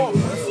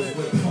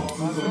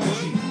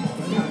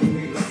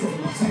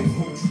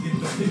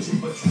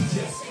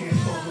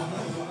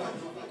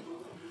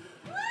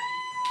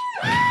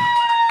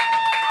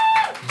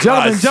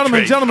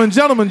 Gentlemen.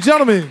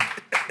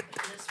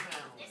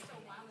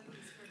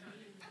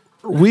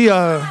 We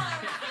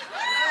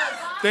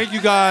thank you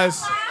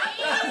guys.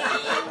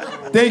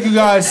 Thank you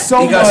guys so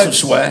much. He got some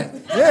swag.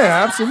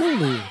 Yeah,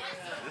 absolutely.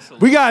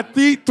 We got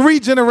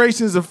three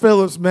generations of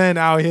Phillips men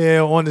out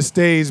here on the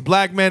stage,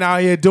 black men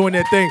out here doing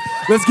their thing.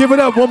 Let's give it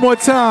up one more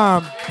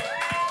time.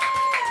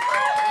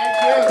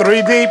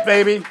 3 deep,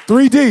 baby.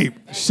 3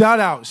 deep. Shout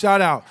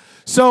out.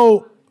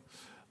 So,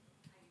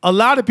 a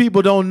lot of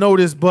people don't know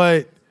this,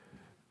 but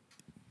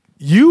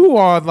you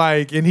are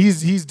like, and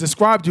he's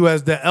described you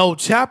as the El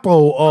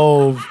Chapo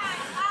of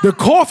the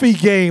coffee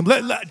game.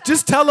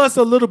 Just tell us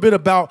a little bit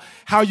about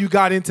how you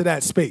got into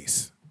that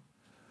space.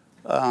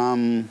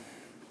 My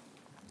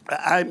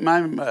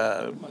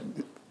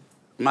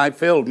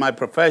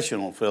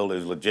professional field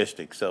is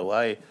logistics. So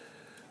I've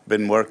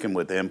been working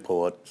with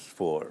imports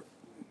for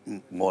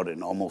more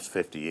than almost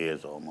 50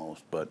 years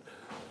but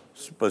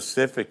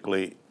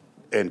specifically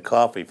in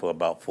coffee for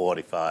about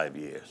 45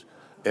 years.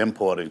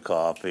 Importing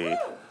coffee,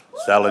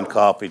 selling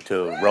coffee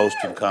to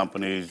roasting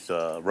companies.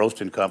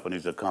 Roasting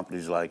companies are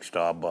companies like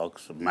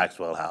Starbucks,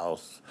 Maxwell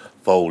House,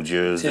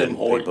 Folgers, and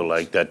people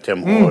like that.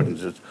 Tim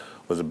Hortons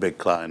was a big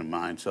client of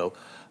mine. So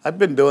I've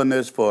been doing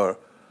this for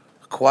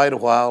quite a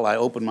while. I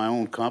opened my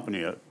own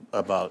company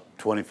about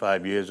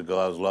 25 years ago.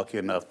 I was lucky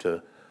enough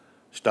to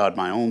start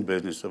my own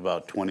business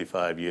about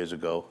 25 years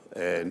ago.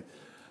 And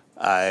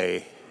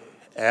I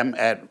am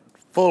at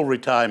full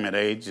retirement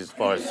age as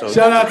far as social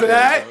Shout out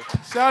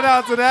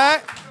to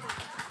that.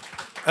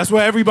 That's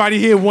what everybody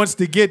here wants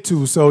to get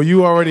to. So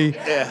you already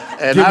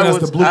and giving us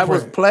the blueprint. I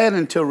was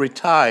planning to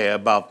retire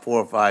about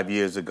 4 or 5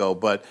 years ago,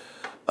 but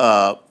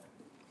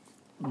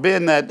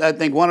being that I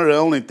think one of the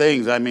only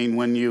things, I mean,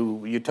 when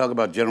you talk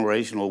about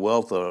generational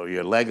wealth or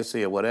your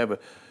legacy or whatever,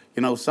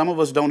 some of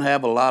us don't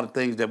have a lot of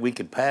things that we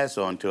could pass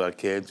on to our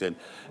kids. And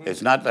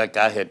it's not like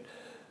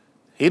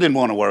he didn't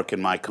want to work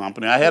in my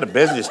company. I had a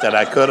business that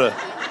I could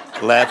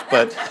have left,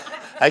 but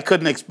I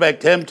couldn't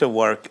expect him to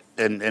work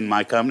in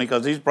my company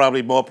because he's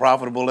probably more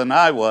profitable than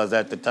I was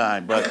at the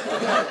time. But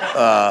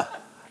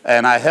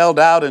and I held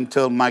out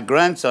until my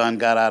grandson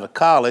got out of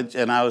college,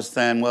 and I was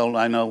saying,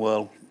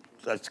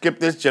 I skipped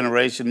this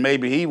generation,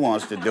 maybe he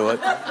wants to do it.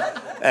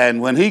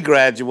 And when he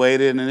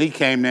graduated and he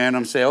came there and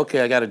I'm saying,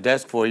 okay, I got a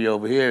desk for you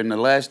over here. And the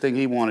last thing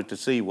he wanted to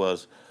see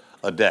was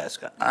a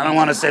desk. I don't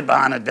want to sit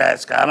behind a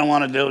desk. I don't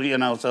want to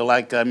do, so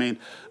like an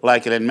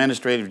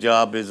administrative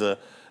job is a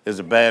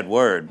bad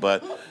word.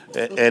 But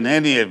in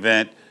any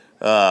event,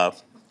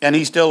 and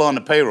he's still on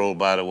the payroll,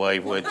 by the way,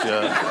 which...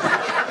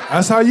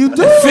 That's how you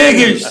do it.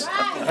 Figures.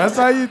 That's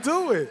how you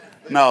do it.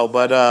 No,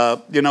 but,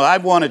 I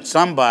wanted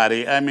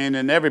somebody,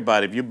 and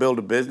everybody, if you build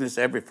a business,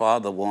 every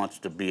father wants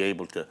to be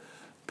able to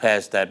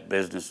pass that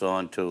business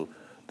on to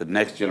the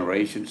next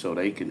generation so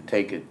they can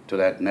take it to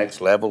that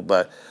next level.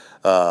 But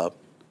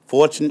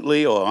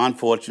fortunately or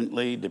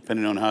unfortunately,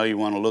 depending on how you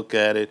want to look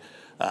at it,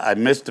 I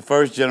missed the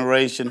first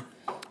generation.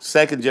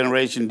 Second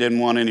generation didn't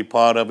want any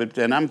part of it.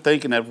 And I'm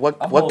thinking that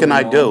what can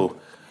I do?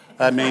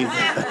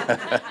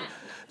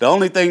 The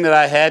only thing that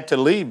I had to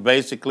leave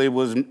basically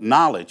was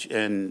knowledge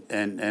and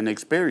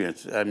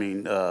experience.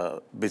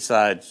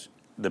 Besides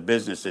the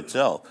business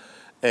itself.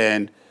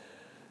 And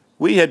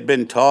we had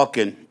been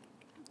talking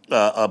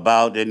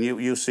about, and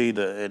you see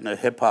in the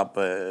hip hop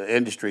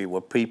industry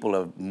where people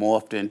have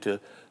morphed into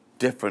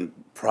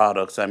different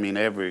products.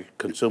 Every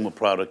consumer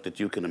product that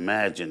you can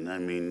imagine.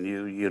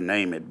 You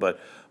name it, but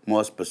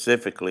more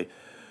specifically,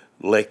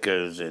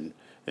 liquors and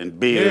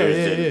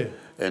beers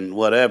and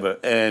whatever.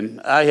 And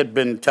I had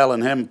been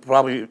telling him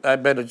I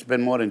bet it's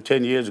been more than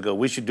 10 years ago,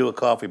 we should do a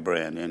coffee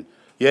brand. And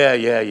yeah,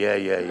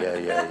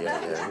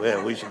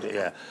 we should,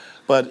 yeah.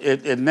 But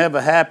it never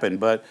happened.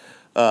 But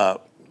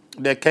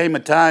there came a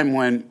time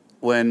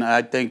when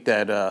I think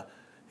that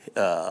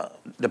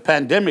the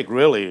pandemic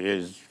really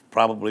is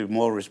probably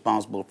more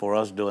responsible for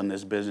us doing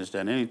this business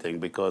than anything,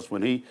 because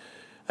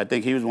I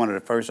think he was one of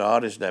the first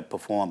artists that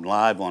performed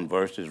live on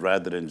Versus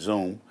rather than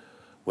Zoom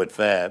with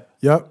Fab.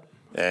 Yep.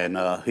 And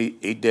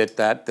he did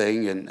that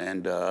thing,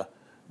 and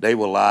they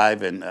were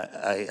live, and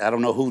I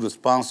don't know who the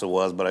sponsor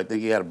was, but I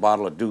think he had a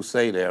bottle of Douce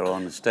there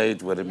on the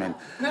stage with him. And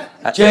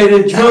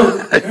Jada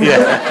drunk.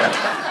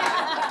 yeah.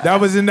 That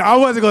was in. I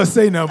wasn't gonna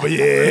say nothing, but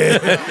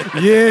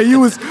yeah, you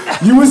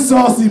was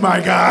saucy,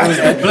 my guy. It was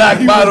the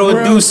black bottle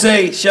of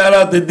Douce. Shout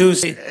out to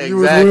Douce. You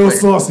was real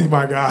saucy,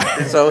 my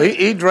guy. So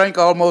he drank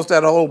almost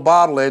that whole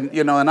bottle, and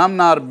and I'm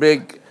not a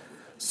big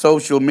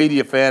social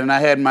media fan, and I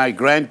had my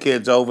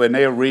grandkids over, and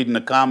they were reading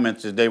the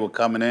comments as they were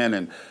coming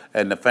in,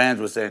 and the fans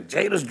were saying,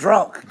 "Jada's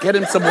drunk. Get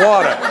him some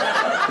water."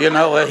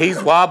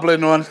 He's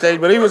wobbling on stage,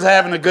 but he was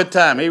having a good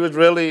time. He was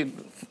really,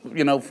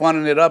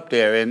 funning it up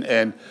there,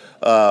 and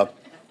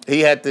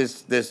he had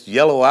this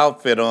yellow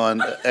outfit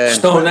on. And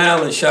Stone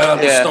Island, shout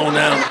out to Stone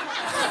Island.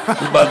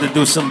 He's about to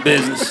do some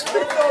business.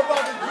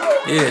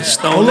 Yeah,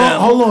 Stone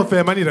Island. Hold on,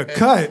 fam. I need a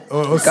cut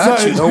or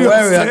Got you. Don't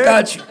worry, I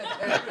got you.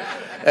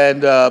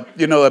 And,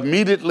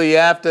 immediately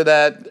after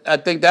that, I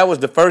think that was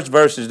the first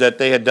verses that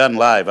they had done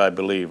live, I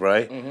believe,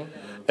 right? Mm-hmm.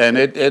 And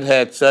it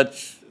had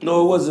such...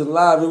 No, it wasn't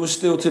live. It was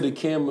still to the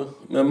camera.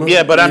 Remember?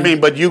 Yeah, but I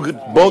mean, but you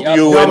both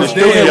you in the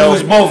studio, we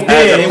was both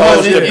there. as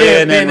opposed to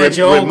being in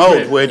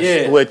remote,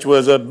 which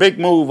was a big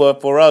move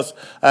for us.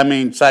 I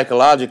mean,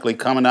 psychologically,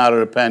 coming out of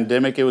the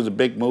pandemic, it was a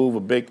big move, a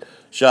big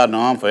shot in the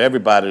arm for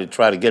everybody to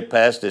try to get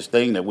past this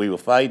thing that we were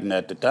fighting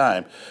at the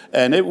time.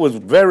 And it was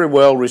very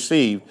well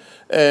received.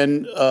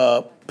 And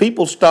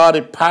people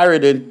started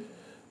pirating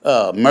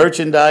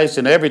merchandise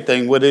and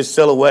everything with his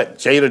silhouette.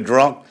 Jada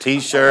drunk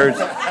T-shirts,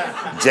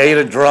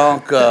 Jada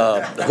drunk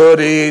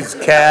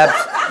hoodies,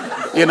 caps,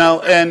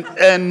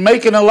 and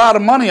making a lot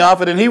of money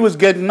off it, and he was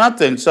getting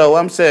nothing. So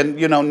I'm saying,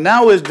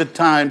 now is the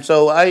time.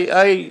 So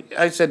I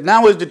said,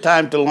 now is the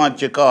time to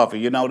launch your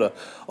coffee. The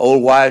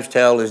old wives'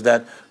 tale is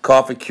that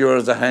coffee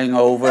cures a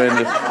hangover,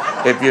 and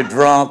if you're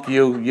drunk,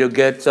 you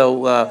get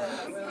so.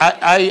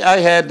 I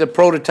had the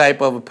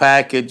prototype of a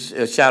package.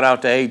 Shout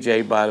out to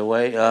AJ, by the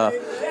way,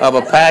 of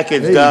a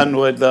package done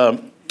with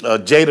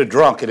Jada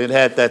drunk, and it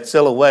had that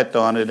silhouette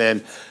on it,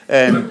 and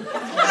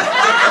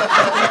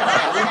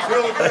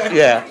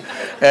yeah.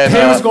 And,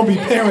 parents gonna be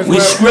parents. We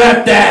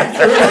scrapped that.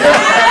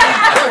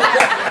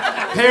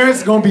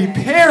 Parents gonna be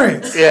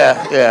parents.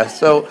 Yeah.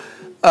 So,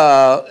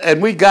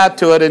 and we got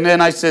to it, and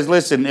then I says,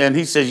 listen, and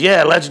he says,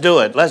 yeah, let's do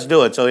it.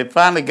 So it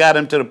finally got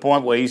him to the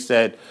point where he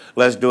said,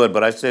 let's do it.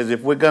 But I says,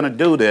 if we're gonna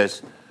do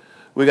this,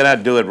 we're gonna have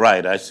to do it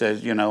right. I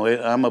says,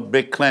 I'm a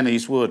big Clint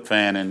Eastwood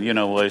fan, and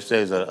where it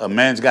says a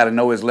man's got to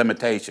know his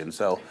limitations.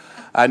 So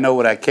I know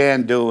what I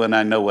can do, and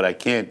I know what I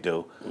can't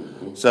do.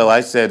 Mm-hmm. So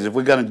I said, if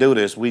we're gonna do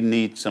this, we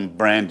need some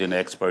branding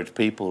experts,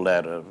 people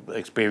that are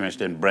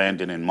experienced in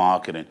branding and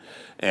marketing.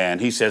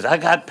 And he says, I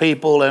got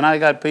people.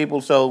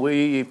 So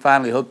we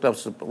finally hooked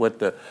up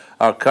with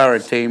our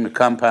current team, the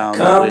Compound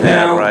that we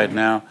have right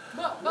now.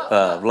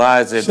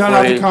 Liza, shout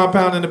out to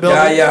Compound in the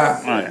building.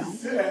 Yeah.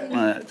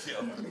 Right.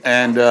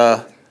 And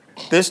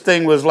this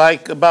thing was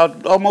like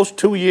about almost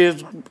 2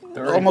 years.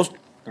 Almost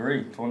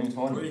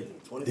 2020.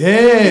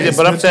 Yeah,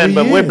 but I'm saying,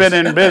 but we've been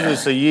in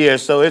business a year,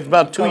 so it's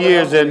about 2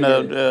 years in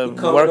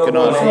working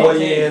on it.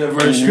 4-year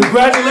anniversary.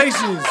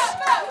 Congratulations.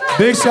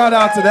 Big shout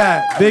out to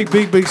that.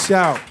 Big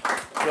shout.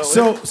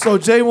 So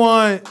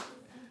Jaewon,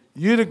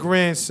 you're the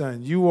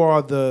grandson. You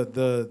are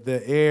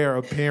the heir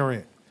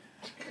apparent.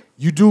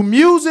 You do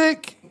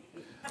music.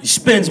 He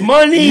spends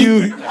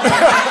money.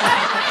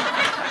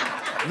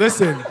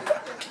 Listen,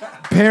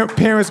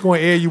 parents gonna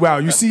air you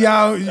out. You see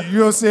how,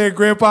 what I'm saying,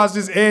 grandpa's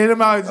just airing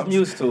him out. I'm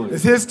used to it.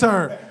 It's his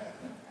turn.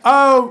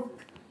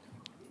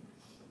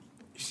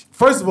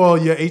 First of all,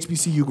 you're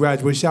HBCU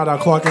graduate. Shout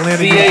out Clark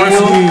Atlanta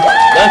University.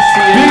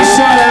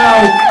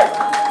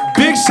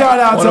 Big shout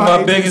out One to of our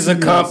my biggest HBCUs.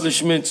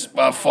 accomplishments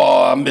by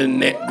far. I've been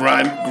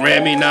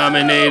Grammy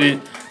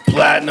nominated,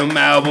 platinum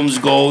albums,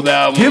 gold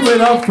albums. Give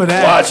it up for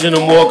that. Watching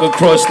him walk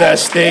across that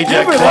stage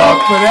at Give it Clark.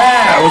 up for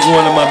that. That was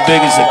one of my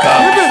biggest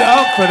accomplishments.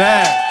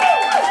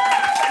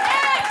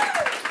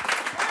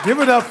 Give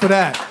it up for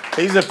that.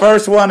 He's the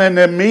first one in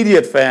the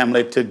immediate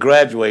family to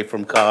graduate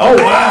from college.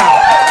 Oh,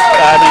 wow.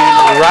 I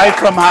mean, right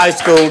from high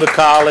school to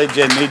college,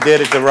 and he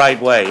did it the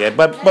right way.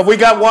 But we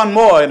got one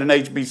more in an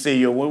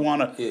HBCU. We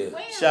want to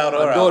shout her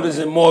My out. daughter's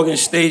in Morgan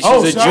State. She's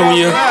Oh, a shout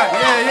junior. out.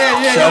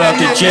 Yeah. Shout out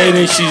to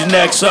Jaden. She's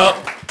next up.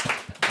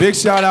 Big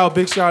shout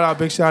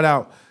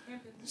out.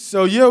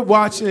 So you're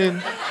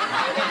watching.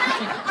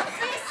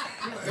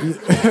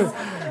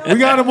 We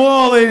got them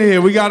all in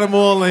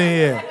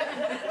here.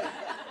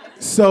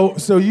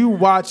 So you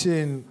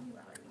watching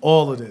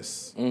all of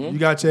this. Mm-hmm. You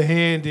got your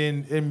hand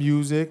in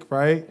music,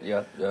 right?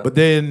 Yeah. But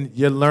then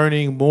you're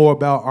learning more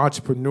about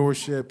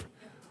entrepreneurship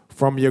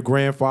from your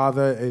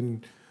grandfather.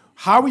 And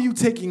how are you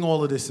taking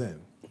all of this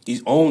in?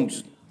 He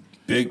owns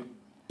big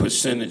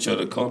percentage of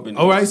the company.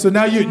 All right, so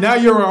now you're an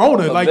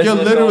owner. Like you're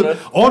business literally owner.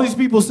 all these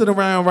people sit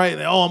around right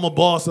now. Oh, I'm a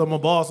boss.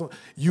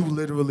 You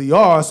literally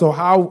are. So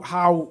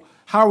how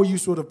are you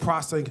sort of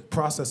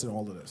processing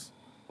all of this?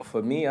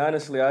 For me,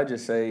 honestly, I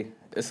just say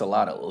it's a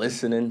lot of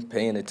listening,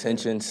 paying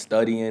attention,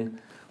 studying.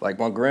 Like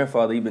my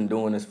grandfather, he's been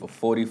doing this for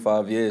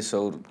 45 years,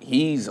 so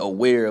he's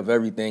aware of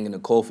everything in the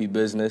coffee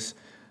business.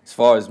 as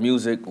far as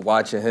music,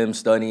 watching him,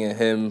 studying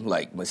him,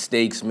 like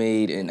mistakes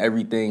made and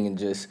everything, and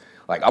just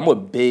like I'm a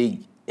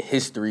big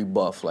history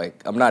buff.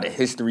 Like I'm not a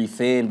history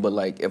fan, but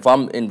like if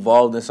I'm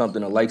involved in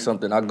something or like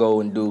something, I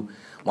go and do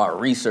my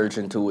research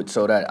into it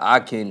so that I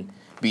can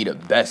be the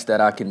best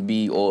that I can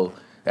be, or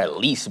at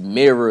least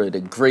mirror the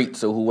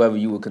greats or whoever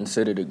you would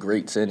consider the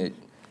greats in it.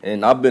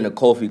 And I've been to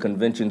coffee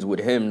conventions with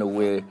him to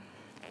where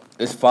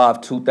it's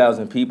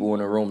 2,000 people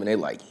in the room, and they're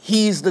like,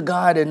 he's the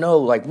guy to know.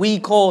 Like, we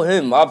call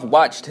him. I've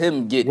watched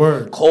him get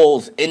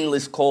calls,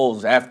 endless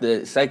calls,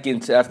 after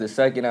second after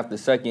second after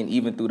second,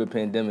 even through the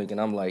pandemic. And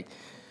I'm like,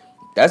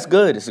 that's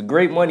good. It's a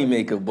great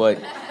moneymaker, but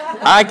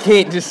I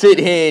can't just sit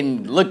here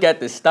and look at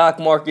the stock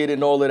market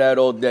and all of that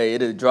all day.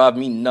 It'll drive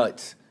me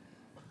nuts.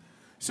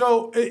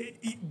 So,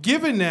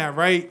 given that,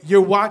 right,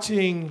 you're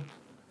watching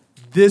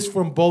this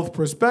from both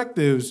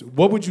perspectives,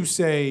 what would you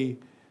say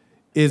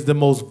is the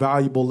most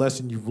valuable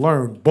lesson you've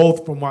learned,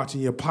 both from watching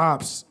your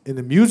pops in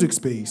the music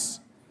space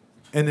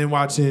and then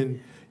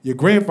watching your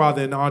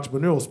grandfather in the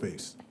entrepreneurial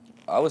space?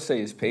 I would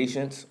say it's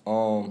patience.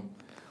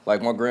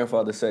 Like my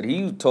grandfather said,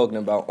 he was talking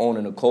about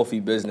owning a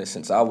coffee business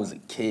since I was a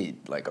kid,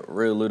 like a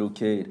real little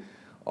kid.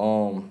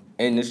 And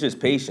it's just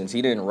patience.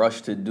 He didn't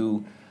rush to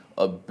do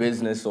a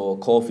business or a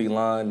coffee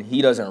line.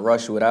 He doesn't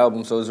rush with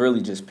albums, so it's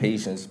really just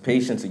patience.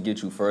 Patience to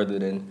get you further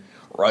than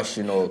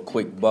rushing or a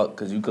quick buck,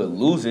 because you could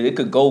lose it. It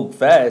could go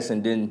fast,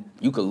 and then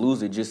you could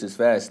lose it just as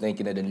fast,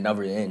 thinking that it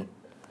never end.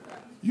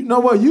 You know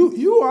what?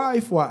 You all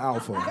right for an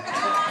alpha.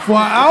 For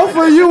an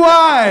alpha, you all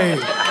right.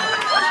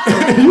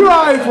 You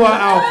all right for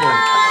an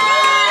alpha.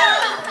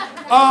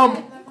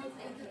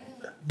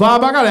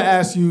 Bob, I got to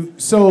ask you,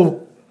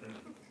 so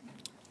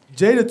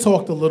Jada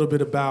talked a little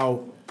bit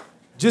about,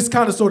 just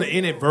kind of sort of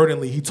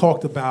inadvertently, he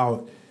talked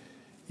about,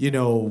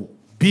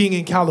 being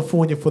in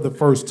California for the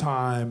first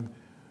time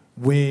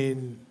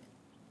when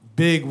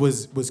Big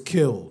was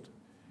killed.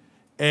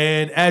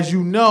 And as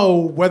you know,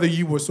 whether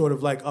you were sort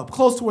of like up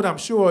close to it, I'm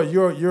sure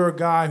you're a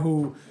guy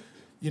who,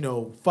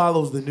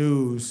 follows the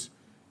news.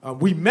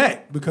 We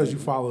met because you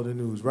follow the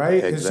news,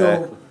 right?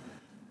 Exactly. And so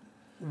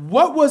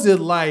what was it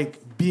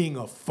like being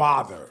a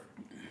father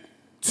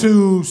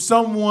to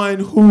someone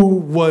who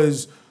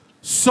was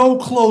so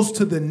close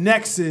to the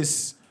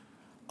nexus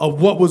of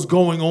what was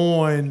going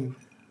on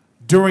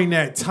during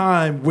that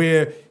time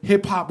where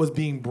hip-hop was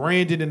being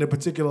branded in a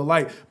particular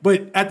light?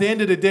 But at the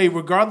end of the day,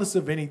 regardless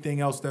of anything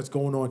else that's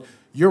going on,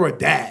 you're a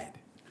dad.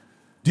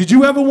 Did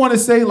you ever want to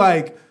say,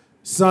 like,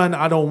 son,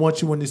 I don't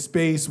want you in this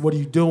space. What are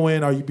you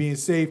doing? Are you being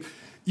safe?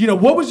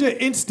 What was your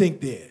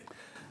instinct there?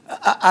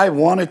 I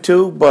wanted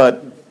to,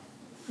 but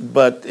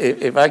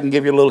if I can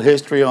give you a little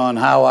history on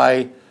how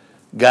I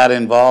got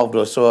involved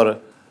or sort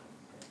of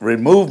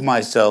removed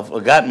myself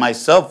or got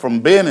myself from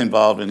being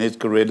involved in his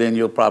career, then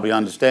you'll probably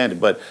understand it.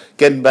 But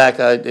getting back,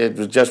 it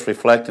was just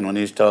reflecting when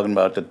he was talking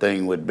about the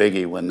thing with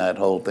Biggie when that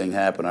whole thing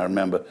happened. I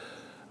remember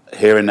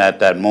hearing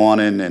that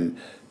morning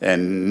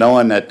and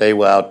knowing that they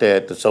were out there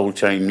at the Soul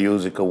Train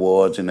Music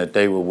Awards and that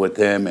they were with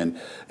him, and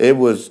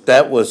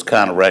that was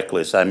kind of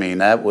reckless. I mean,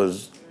 that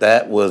was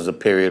a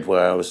period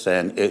where I was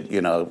saying,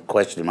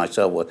 questioning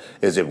myself, well,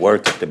 is it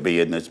worth it to be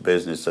in this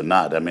business or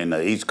not? I mean,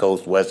 the East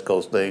Coast, West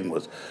Coast thing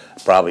was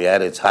probably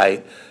at its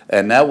height,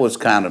 and that was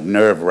kind of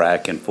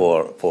nerve-wracking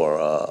for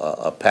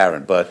a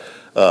parent. But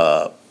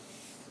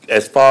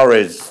as far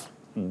as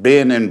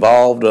being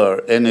involved or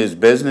in his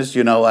business,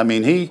 I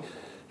mean,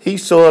 he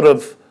sort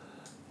of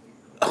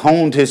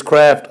honed his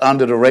craft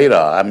under the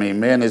radar. I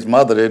mean, me and his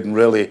mother didn't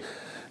really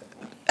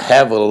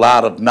have a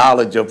lot of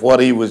knowledge of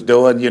what he was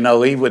doing.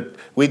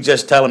 We'd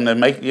just tell him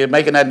you're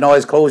making that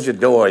noise, close your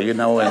door, and we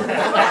don't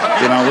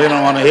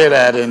want to hear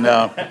that.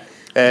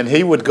 And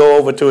he would go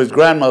over to his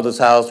grandmother's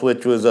house,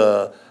 which was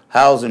a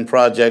housing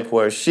project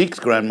where Sheik's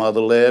grandmother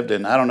lived,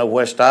 and I don't know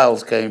where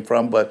Styles came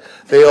from, but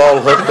they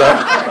all hooked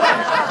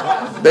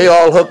up. They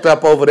all hooked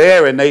up over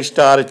there, and they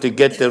started to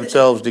get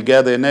themselves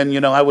together. And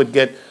then, I would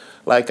get,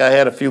 like, I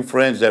had a few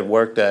friends that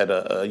worked at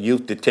a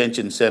youth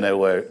detention center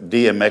where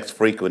DMX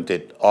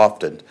frequented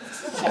often,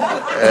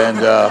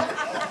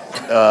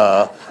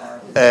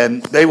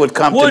 and they would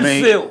come to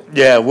me. Woodfield.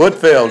 Yeah,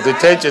 Woodfield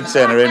Detention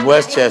Center in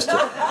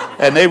Westchester.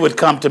 And they would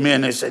come to me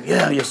and they said,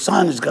 yeah, your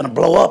son is going to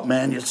blow up,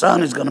 man. Your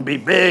son is going to be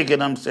big.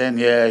 And I'm saying,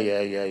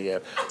 yeah.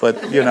 But,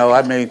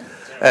 I mean,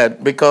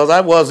 because I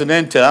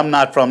wasn't I'm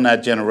not from that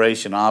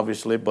generation,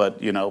 obviously,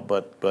 but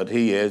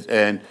he is.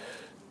 And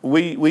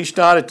we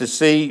started to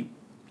see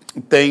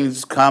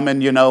things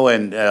coming,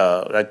 and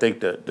I think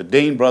the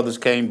Dean brothers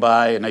came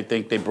by, and I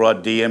think they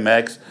brought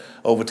DMX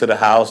over to the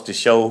house to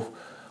show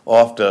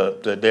off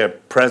their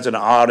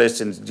president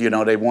artists, and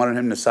they wanted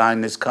him to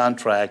sign this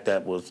contract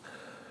that was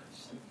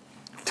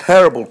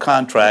terrible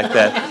contract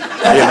that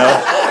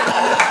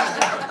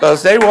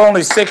because they were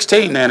only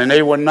 16 then, and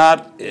they were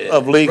not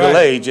of legal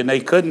age, and they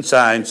couldn't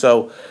sign.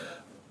 So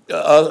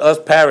us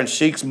parents,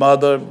 Sheik's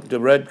mother, the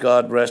Red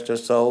God rest her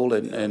soul,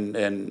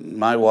 and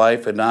my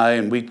wife and I,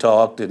 and we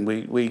talked, and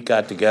we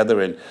got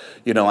together, and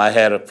I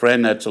had a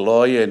friend that's a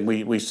lawyer, and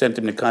we sent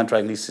him the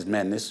contract, and he says,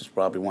 man, this is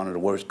probably one of the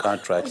worst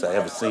contracts I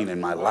ever seen in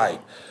my life.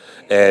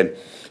 And,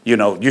 you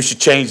know, you should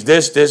change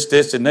this,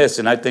 and this.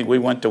 And I think we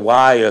went to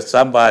Y or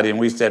somebody, and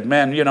we said,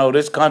 man, you know,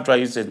 this contract,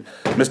 he said,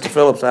 Mr.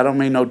 Phillips, I don't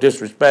mean no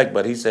disrespect,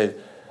 but he said,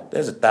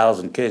 there's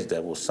 1,000 kids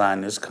that will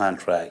sign this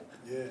contract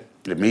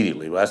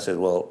immediately. Well, I said,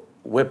 well,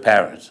 we're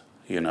parents,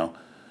 you know,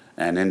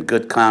 and in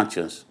good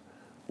conscience,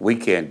 we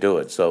can't do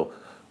it. So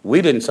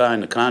we didn't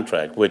sign the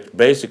contract, which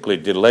basically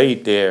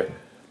delayed their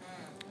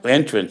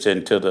entrance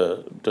into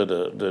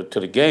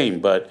the game.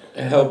 But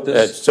It helped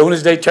us. as soon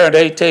as they turned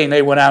 18,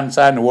 they went out and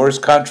signed the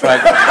worst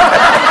contract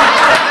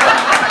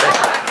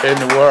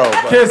in the world.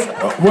 But Kiss,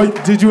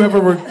 what did you ever?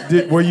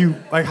 Were you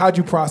like? How'd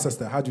you process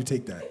that? How'd you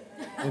take that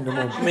in the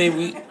moment? I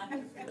mean,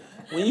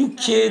 when you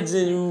kids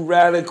and you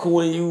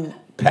radical and you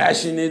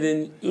passionate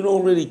and you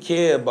don't really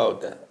care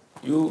about that.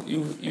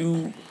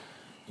 You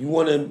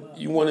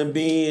wanna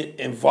be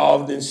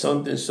involved in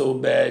something so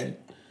bad.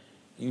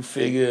 You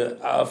figure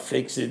I'll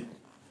fix it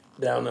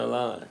down the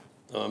line.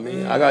 You know what I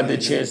mean? I got the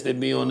chance to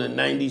be on the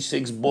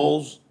 '96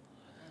 Bulls.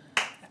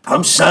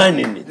 I'm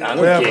signing it. I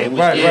don't care.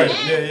 Right.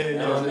 Yeah. You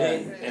know what I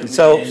mean?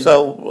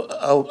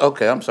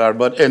 okay, I'm sorry,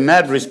 but in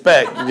that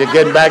respect, you're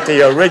getting back to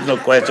your original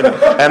question,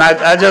 and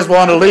I just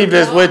want to leave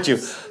this with you.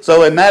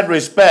 So in that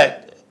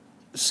respect,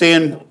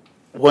 seeing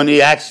when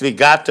he actually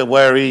got to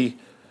where he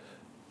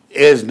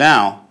is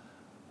now,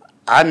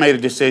 I made a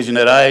decision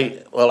that I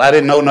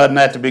didn't know nothing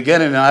at the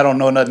beginning, and I don't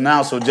know nothing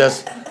now, so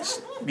just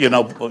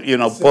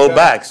pull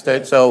back.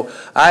 So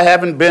I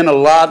haven't been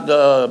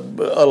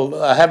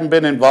I haven't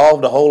been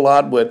involved a whole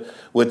lot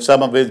with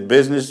some of his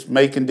business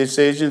making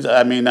decisions.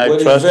 I mean, I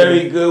What trust he's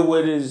very him. good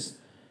with is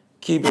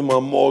keeping my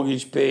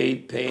mortgage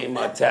paid, paying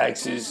my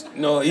taxes.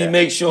 No, he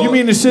makes sure. You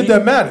mean the shit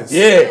that matters?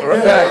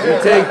 Yeah,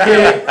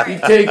 fact. He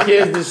take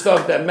care of the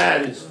stuff that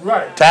matters.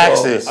 Right.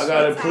 Taxes. So I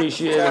gotta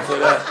appreciate him for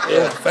that.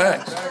 Yeah,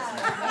 facts.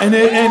 And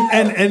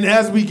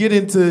as we get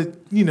into,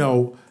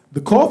 the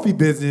coffee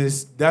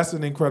business, that's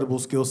an incredible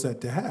skill set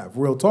to have.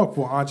 Real talk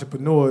for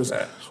entrepreneurs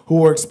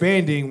who are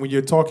expanding. When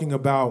you're talking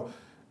about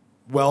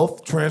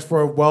wealth,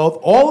 transfer of wealth,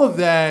 all of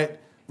that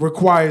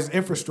requires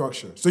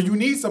infrastructure. So you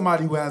need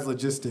somebody who has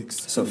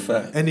logistics It's a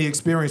fact. and the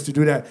experience to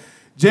do that.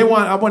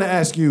 Jaewon, I want to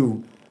ask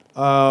you,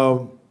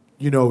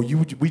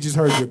 we just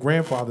heard your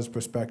grandfather's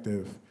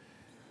perspective.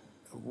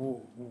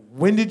 What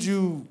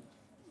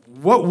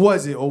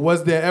was it, or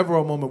was there ever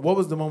a moment, what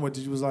was the moment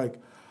that you was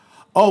like,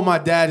 oh, my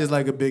dad is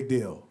like a big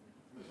deal?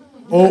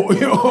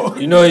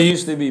 He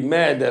used to be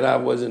mad that I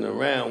wasn't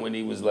around when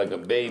he was like a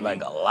baby.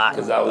 Like a lot.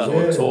 Because I was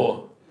on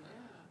tour.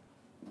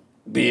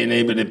 Being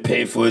able to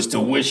pay for his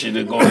tuition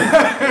to go. You know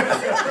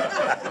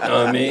what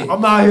I mean?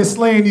 I'm out here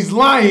slaying these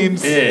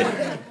lions.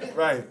 Yeah.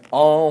 Right.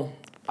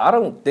 I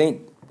don't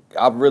think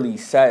I've really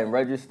sat and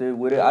registered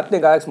with it. I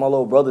think I asked my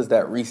little brothers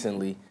that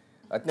recently.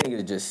 I think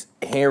it's just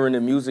hearing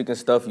the music and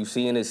stuff,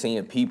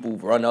 seeing people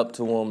run up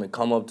to him and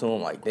come up to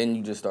him, like, then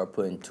you just start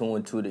putting two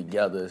and two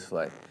together. It's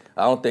like,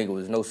 I don't think it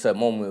was no set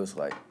moment. It was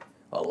like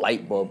a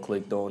light bulb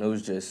clicked on. It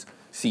was just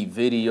see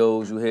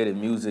videos, you hear the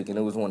music, and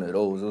it was one of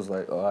those. It was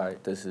like, all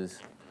right, this is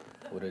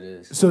what it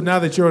is. So now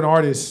that you're an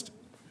artist,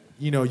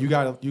 you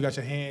got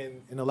your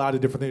hand in a lot of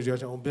different things. You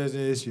got your own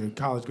business, you're a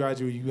college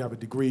graduate, you have a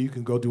degree, you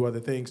can go do other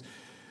things.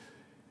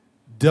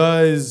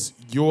 Does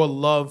your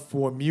love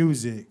for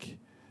music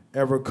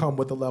ever come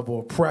with a level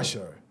of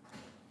pressure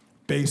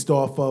based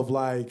off of,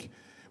 like,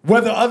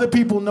 whether other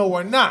people know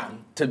or not?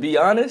 To be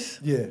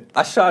honest, Yeah.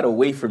 I shied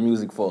away from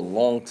music for a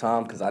long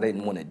time because I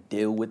didn't want to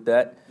deal with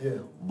that. Yeah.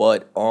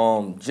 But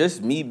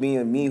just me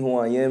being me who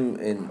I am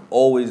and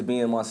always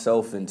being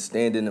myself and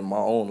standing in my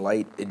own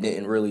light, it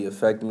didn't really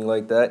affect me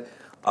like that.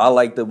 I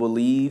like to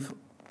believe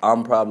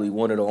I'm probably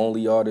one of the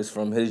only artists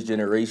from his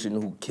generation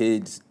who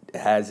kids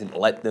hasn't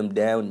let them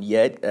down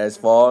yet as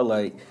far,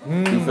 like,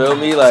 you feel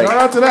me? Like, Shout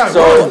out to that,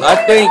 so bro.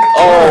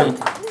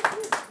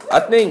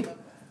 I think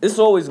it's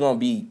always gonna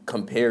be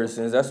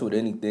comparisons. That's with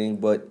anything.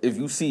 But if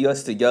you see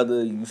us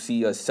together, you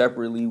see us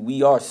separately.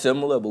 We are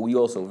similar, but we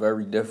also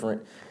very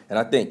different. And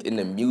I think in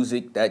the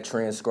music that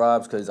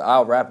transcribes, because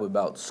I'll rap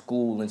about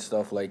school and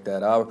stuff like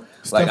that. You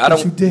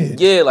did.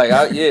 Yeah,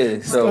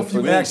 So Stuff for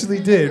you me, actually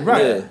did,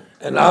 right? Yeah.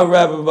 And I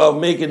rap about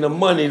making the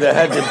money that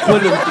had to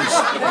put him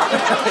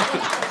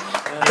through.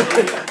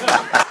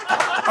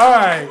 All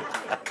right.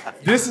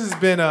 This has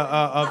been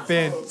a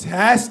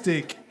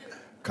fantastic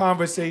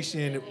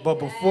conversation. But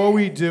before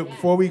we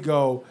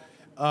go,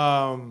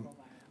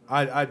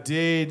 I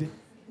did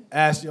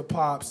ask your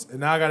pops, and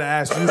now I gotta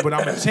ask you, but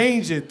I'm gonna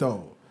change it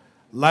though.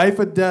 Life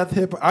or death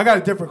hip hop. I got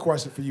a different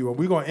question for you, and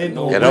we're gonna end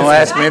on. Yeah, don't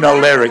ask me no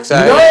lyrics. No.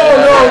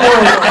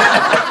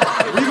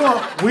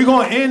 We're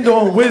gonna end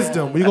on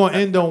wisdom. We're gonna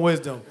end on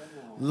wisdom.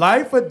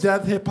 Life or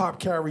death hip hop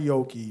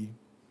karaoke.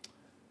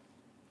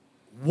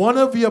 One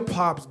of your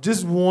pops,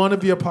 just one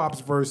of your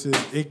pops verses.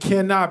 It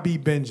cannot be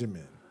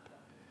Benjamin.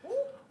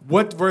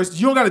 What verse?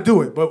 You don't got to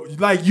do it, but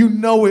like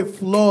it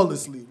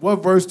flawlessly. What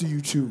verse do you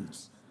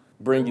choose?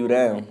 Bring You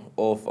Down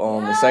off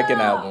the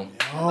second album.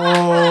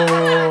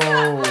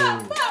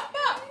 Oh.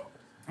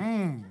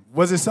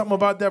 Was it something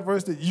about that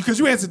verse that because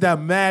you answered that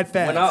mad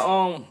fast?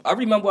 When I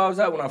remember where I was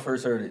at when I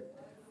first heard it.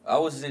 I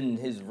was in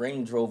his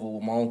Range Rover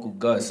with my Uncle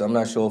Gus. I'm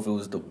not sure if it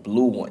was the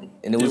blue one.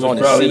 And it was was on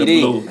the probably the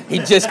CD. blue. He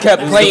just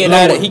kept playing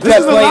that. He This kept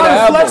is a playing lot the of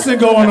album. flexing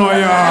going on,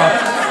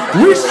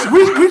 y'all. We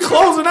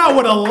closing out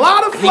with a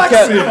lot of He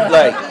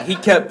flexing. he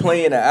kept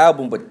playing the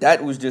album, but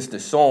that was just the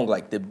song,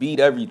 like the beat,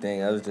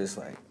 everything. I was just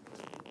like,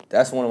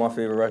 that's one of my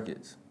favorite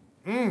records.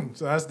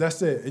 So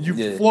that's it. And you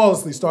Yeah.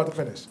 flawlessly start to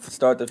finish.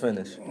 Start to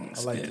finish.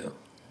 I like it.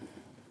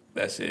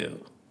 That's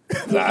it.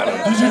 Did you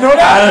know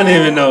that? I don't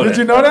even know that. Did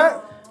you know that?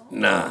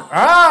 Nah.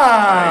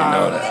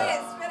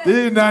 Ah. I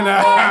didn't know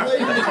that. Did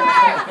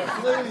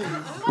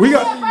you We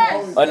got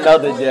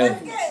Another Jay.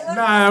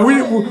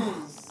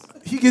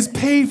 he gets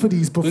paid for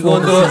these We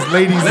gonna do performances, it.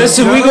 ladies.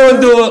 Listen, and we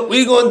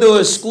gentlemen. gonna do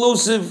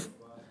exclusive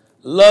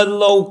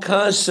Ludlow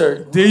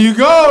concert. There you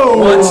go.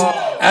 Once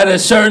at a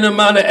certain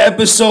amount of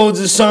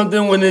episodes or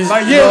something, when it's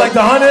Like the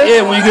 100.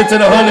 Yeah, when you get to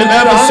the 100th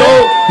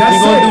episode, That's we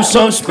gonna it. do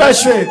something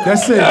special.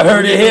 That's it. I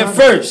heard it here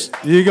first.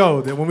 There you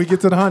go. Then when we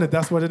get to the 100,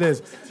 that's what it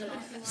is.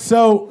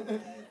 So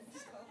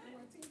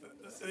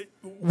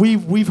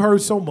we've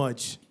heard so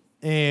much,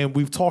 and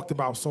we've talked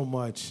about so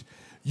much.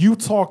 You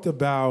talked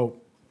about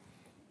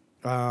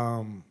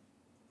wanting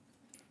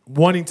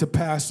to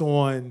pass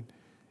on,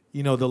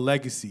 the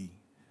legacy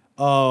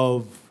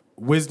of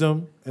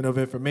wisdom and of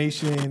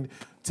information,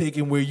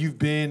 taking where you've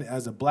been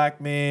as a black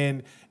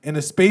man in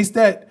a space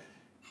that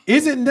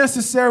isn't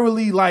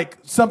necessarily like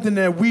something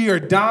that we are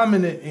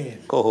dominant in.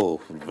 Oh,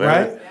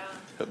 Right?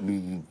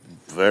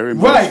 very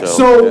much Right.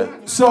 so. Yeah.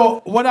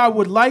 So what I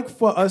would like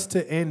for us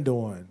to end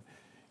on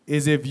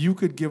is if you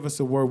could give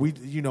us a word. We,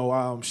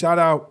 shout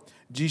out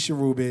G.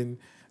 Cherubin.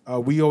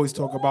 We always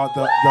talk about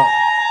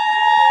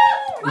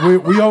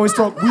we always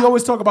talk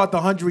about the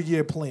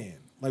 100-year plan.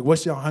 Like,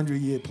 what's your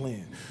 100-year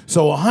plan?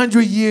 So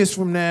 100 years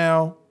from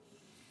now,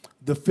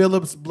 the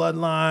Phillips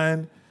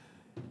bloodline,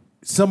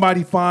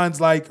 somebody finds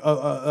like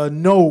a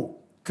note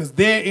because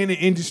they're in an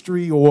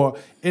industry or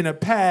in a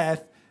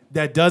path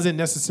that doesn't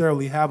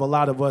necessarily have a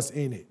lot of us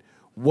in it.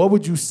 What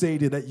would you say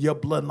to your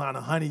bloodline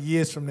 100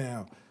 years from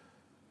now?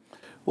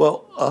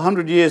 Well,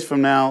 100 years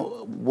from now,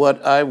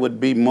 what I would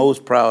be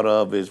most proud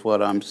of is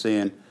what I'm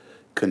seeing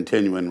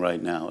continuing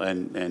right now.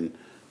 And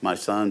my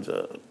son's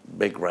a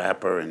big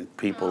rapper and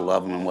people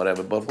love him and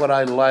whatever. But what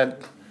I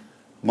like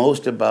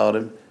most about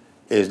him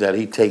is that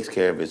he takes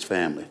care of his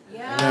family.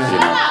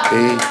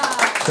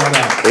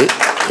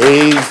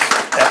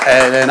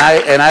 And I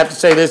have to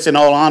say this in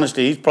all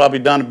honesty, he's probably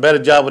done a better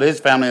job with his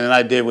family than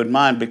I did with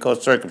mine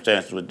because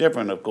circumstances were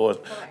different, of course.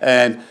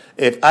 And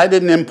if I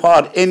didn't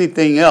impart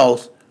anything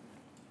else,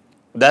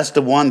 that's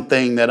the one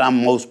thing that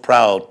I'm most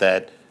proud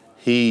that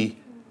he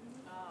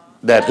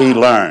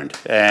learned.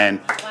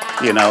 And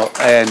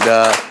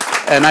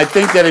and I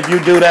think that if you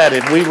do that,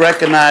 if we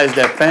recognize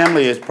that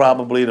family and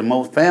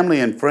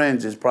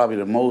friends is probably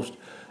the most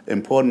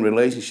important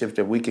relationships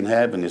that we can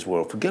have in this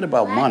world. Forget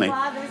about money.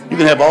 You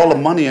can have all the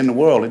money in the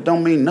world. It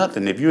don't mean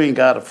nothing. If you ain't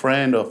got a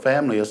friend or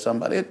family or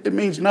somebody, it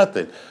means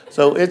nothing.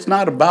 So it's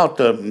not about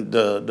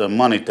the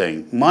money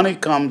thing. Money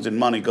comes and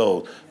money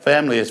goes.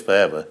 Family is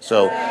forever.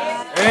 So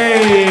that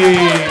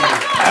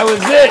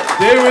was it.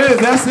 There it is.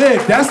 That's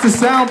it. That's the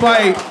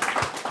soundbite.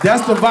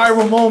 That's the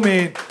viral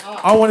moment.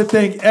 I want to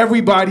thank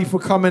everybody for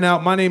coming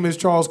out. My name is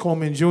Charles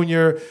Coleman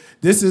Jr.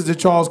 This is the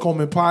Charles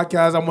Coleman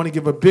Podcast. I want to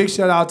give a big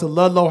shout out to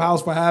Ludlow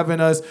House for having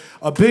us.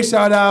 A big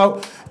shout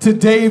out to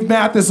Dave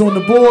Mathis on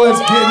the boards,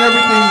 getting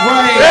everything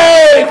right.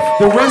 Hey!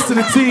 The rest of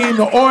the team,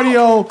 the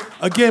audio.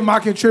 Again, my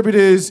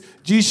contributors,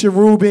 G.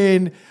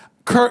 Cherubin,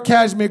 Kurt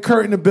Cashmere,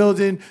 Kurt in the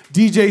building,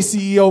 DJ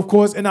CEO, of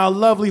course, and our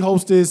lovely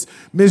hostess,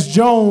 Miss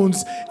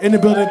Jones, in the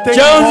building. Thank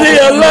Jonesy,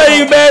 I love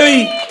you,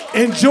 baby.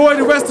 Enjoy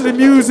the rest of the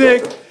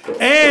music.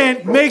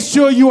 And make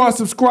sure you are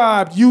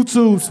subscribed.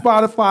 YouTube,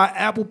 Spotify,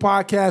 Apple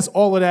Podcasts,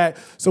 all of that.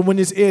 So when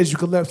this airs, you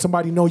can let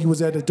somebody know you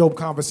was at a dope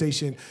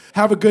conversation.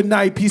 Have a good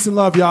night. Peace and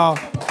love, y'all.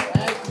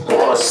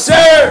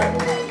 Sir.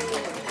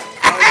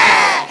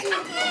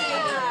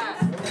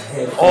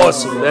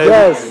 Awesome, man.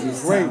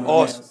 Yes, great.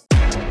 Awesome.